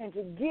it, and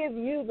to give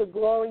you the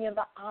glory and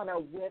the honor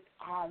with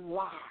our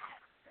lives.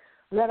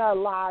 Let our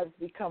lives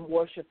become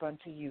worship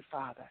unto you,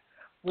 Father.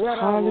 Let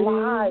our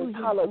lives,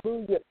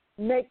 hallelujah,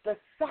 make the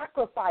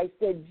sacrifice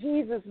that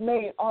Jesus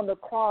made on the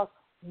cross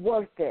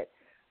worth it.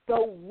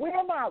 Though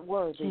we're not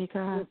worthy, we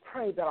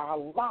pray that our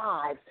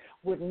lives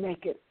would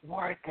make it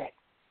worth it.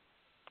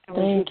 And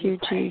thank you,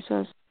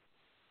 Jesus.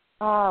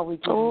 We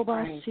give you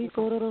praise.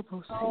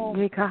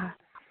 God.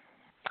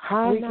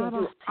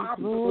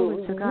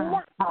 Glory to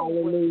God.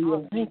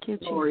 Hallelujah. Thank you,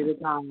 Jesus. Glory to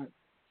God.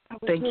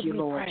 Thank you,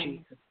 Lord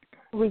Jesus.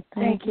 We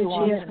thank you,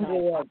 Jesus.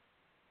 Lord.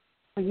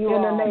 You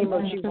in the name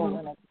of Jesus.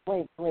 A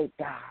great, great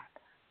God.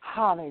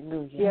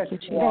 Hallelujah. Yes,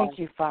 thank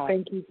you, Father.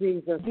 Thank you,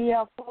 Jesus. Thank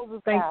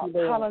you, Lord.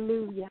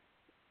 Hallelujah.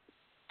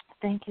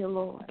 Thank you,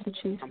 Lord. Thank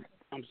you, Jesus.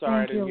 I'm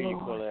sorry, I didn't hear you,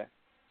 Colette.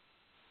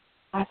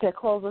 I said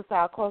close us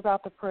out. Close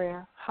out the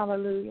prayer.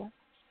 Hallelujah.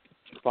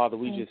 Father,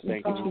 we just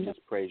thank you. We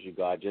just praise you,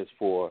 God, just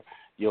for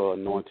your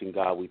anointing,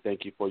 God. We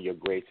thank you for your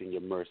grace and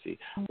your mercy.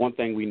 One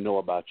thing we know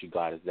about you,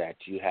 God, is that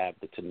you have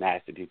the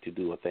tenacity to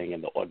do a thing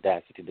and the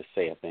audacity to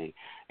say a thing.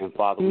 And,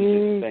 Father, we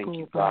just thank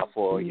you, God,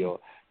 for your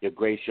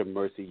grace, your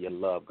mercy, your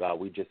love, God.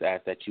 We just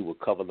ask that you would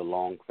cover the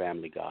Long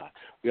family, God.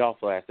 We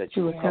also ask that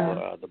you would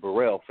cover the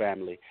Burrell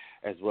family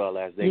as well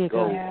as they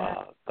go,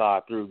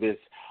 God, through this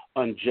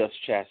unjust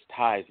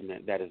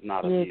chastisement that is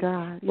not of you.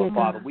 But,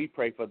 Father, we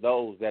pray for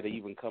those that are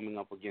even coming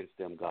up against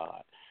them,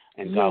 God.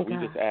 And, God, we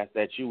just ask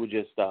that you would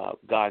just,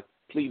 God,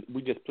 please,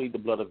 we just plead the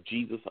blood of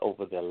Jesus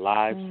over their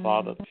lives,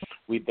 Father.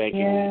 We thank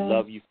you and we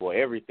love you for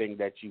everything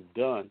that you've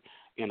done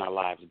in our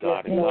lives,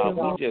 God. And, God,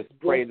 we just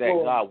pray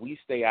that, God, we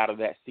stay out of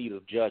that seat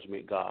of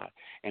judgment, God,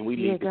 and we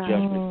leave the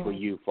judgment for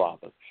you,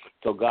 Father.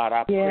 So, God,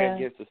 I pray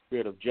against the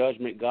spirit of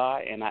judgment,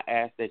 God, and I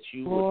ask that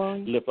you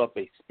would lift up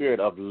a spirit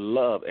of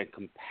love and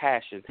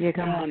compassion and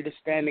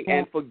understanding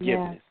and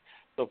forgiveness.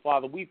 So,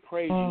 Father, we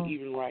praise you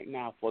even right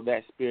now for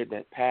that spirit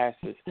that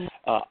passes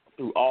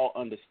through all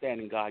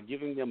understanding, God,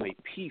 giving them a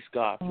peace,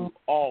 God, through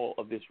all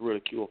of this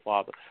ridicule,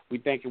 Father. We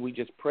thank you. We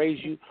just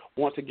praise you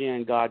once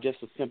again, God, just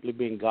for simply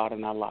being God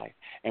in our life.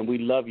 And we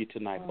love you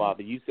tonight,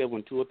 Father. You said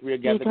when 2 or 3 are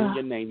gathered in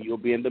your name, you'll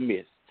be in the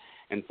midst.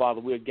 And,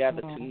 Father, we're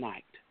gathered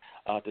tonight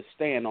to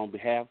stand on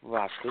behalf of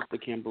our sister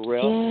Kim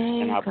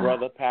Burrell and our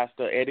brother,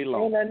 Pastor Eddie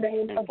Long.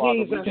 And,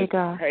 Father, we just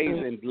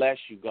praise and bless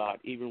you, God,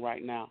 even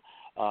right now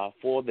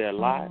for their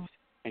lives.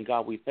 And,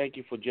 God, we thank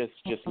you for just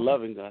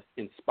loving us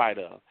in spite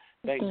of.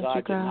 Thank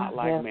God you're not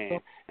like man.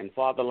 And,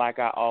 Father, like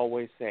I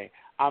always say,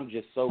 I'm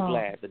just so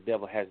glad the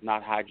devil has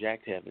not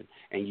hijacked heaven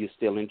and you're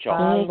still in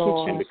charge.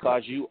 And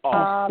because you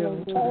are,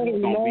 it's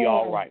going to be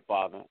all right,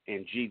 Father.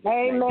 In Jesus'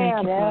 name.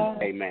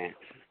 Amen.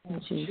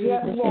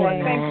 Yes, Lord.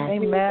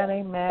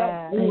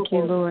 Amen. Thank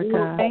you, Lord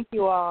God. Thank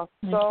you all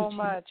so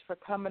much for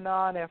coming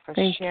on and for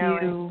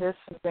sharing. This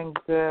has been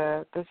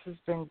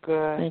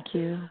good. Thank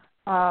you.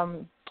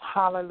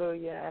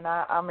 Hallelujah. And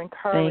I'm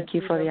encouraged. Thank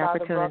you for the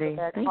opportunity.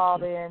 That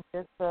called in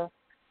just to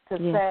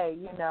say,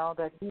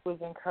 that he was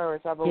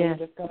encouraged. I believe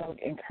it's going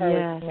to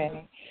encourage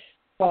many.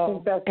 So, I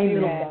think that's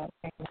beautiful.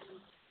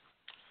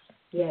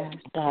 Yes.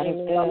 I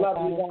love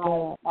you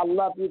guys. I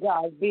love you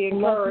guys. Be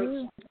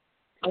encouraged.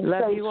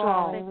 Love you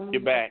all.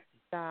 You're back.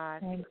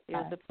 God. It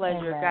was a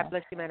pleasure. God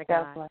bless you, man of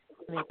God.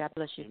 God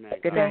bless you.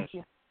 Good night. Thank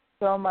you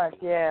so much.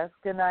 Yes.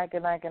 Good night.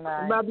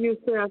 Love you,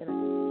 sis.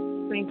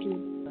 Thank you.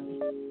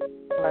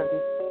 Love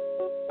you.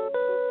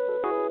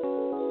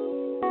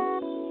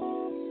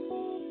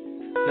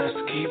 Let's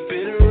keep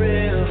it real.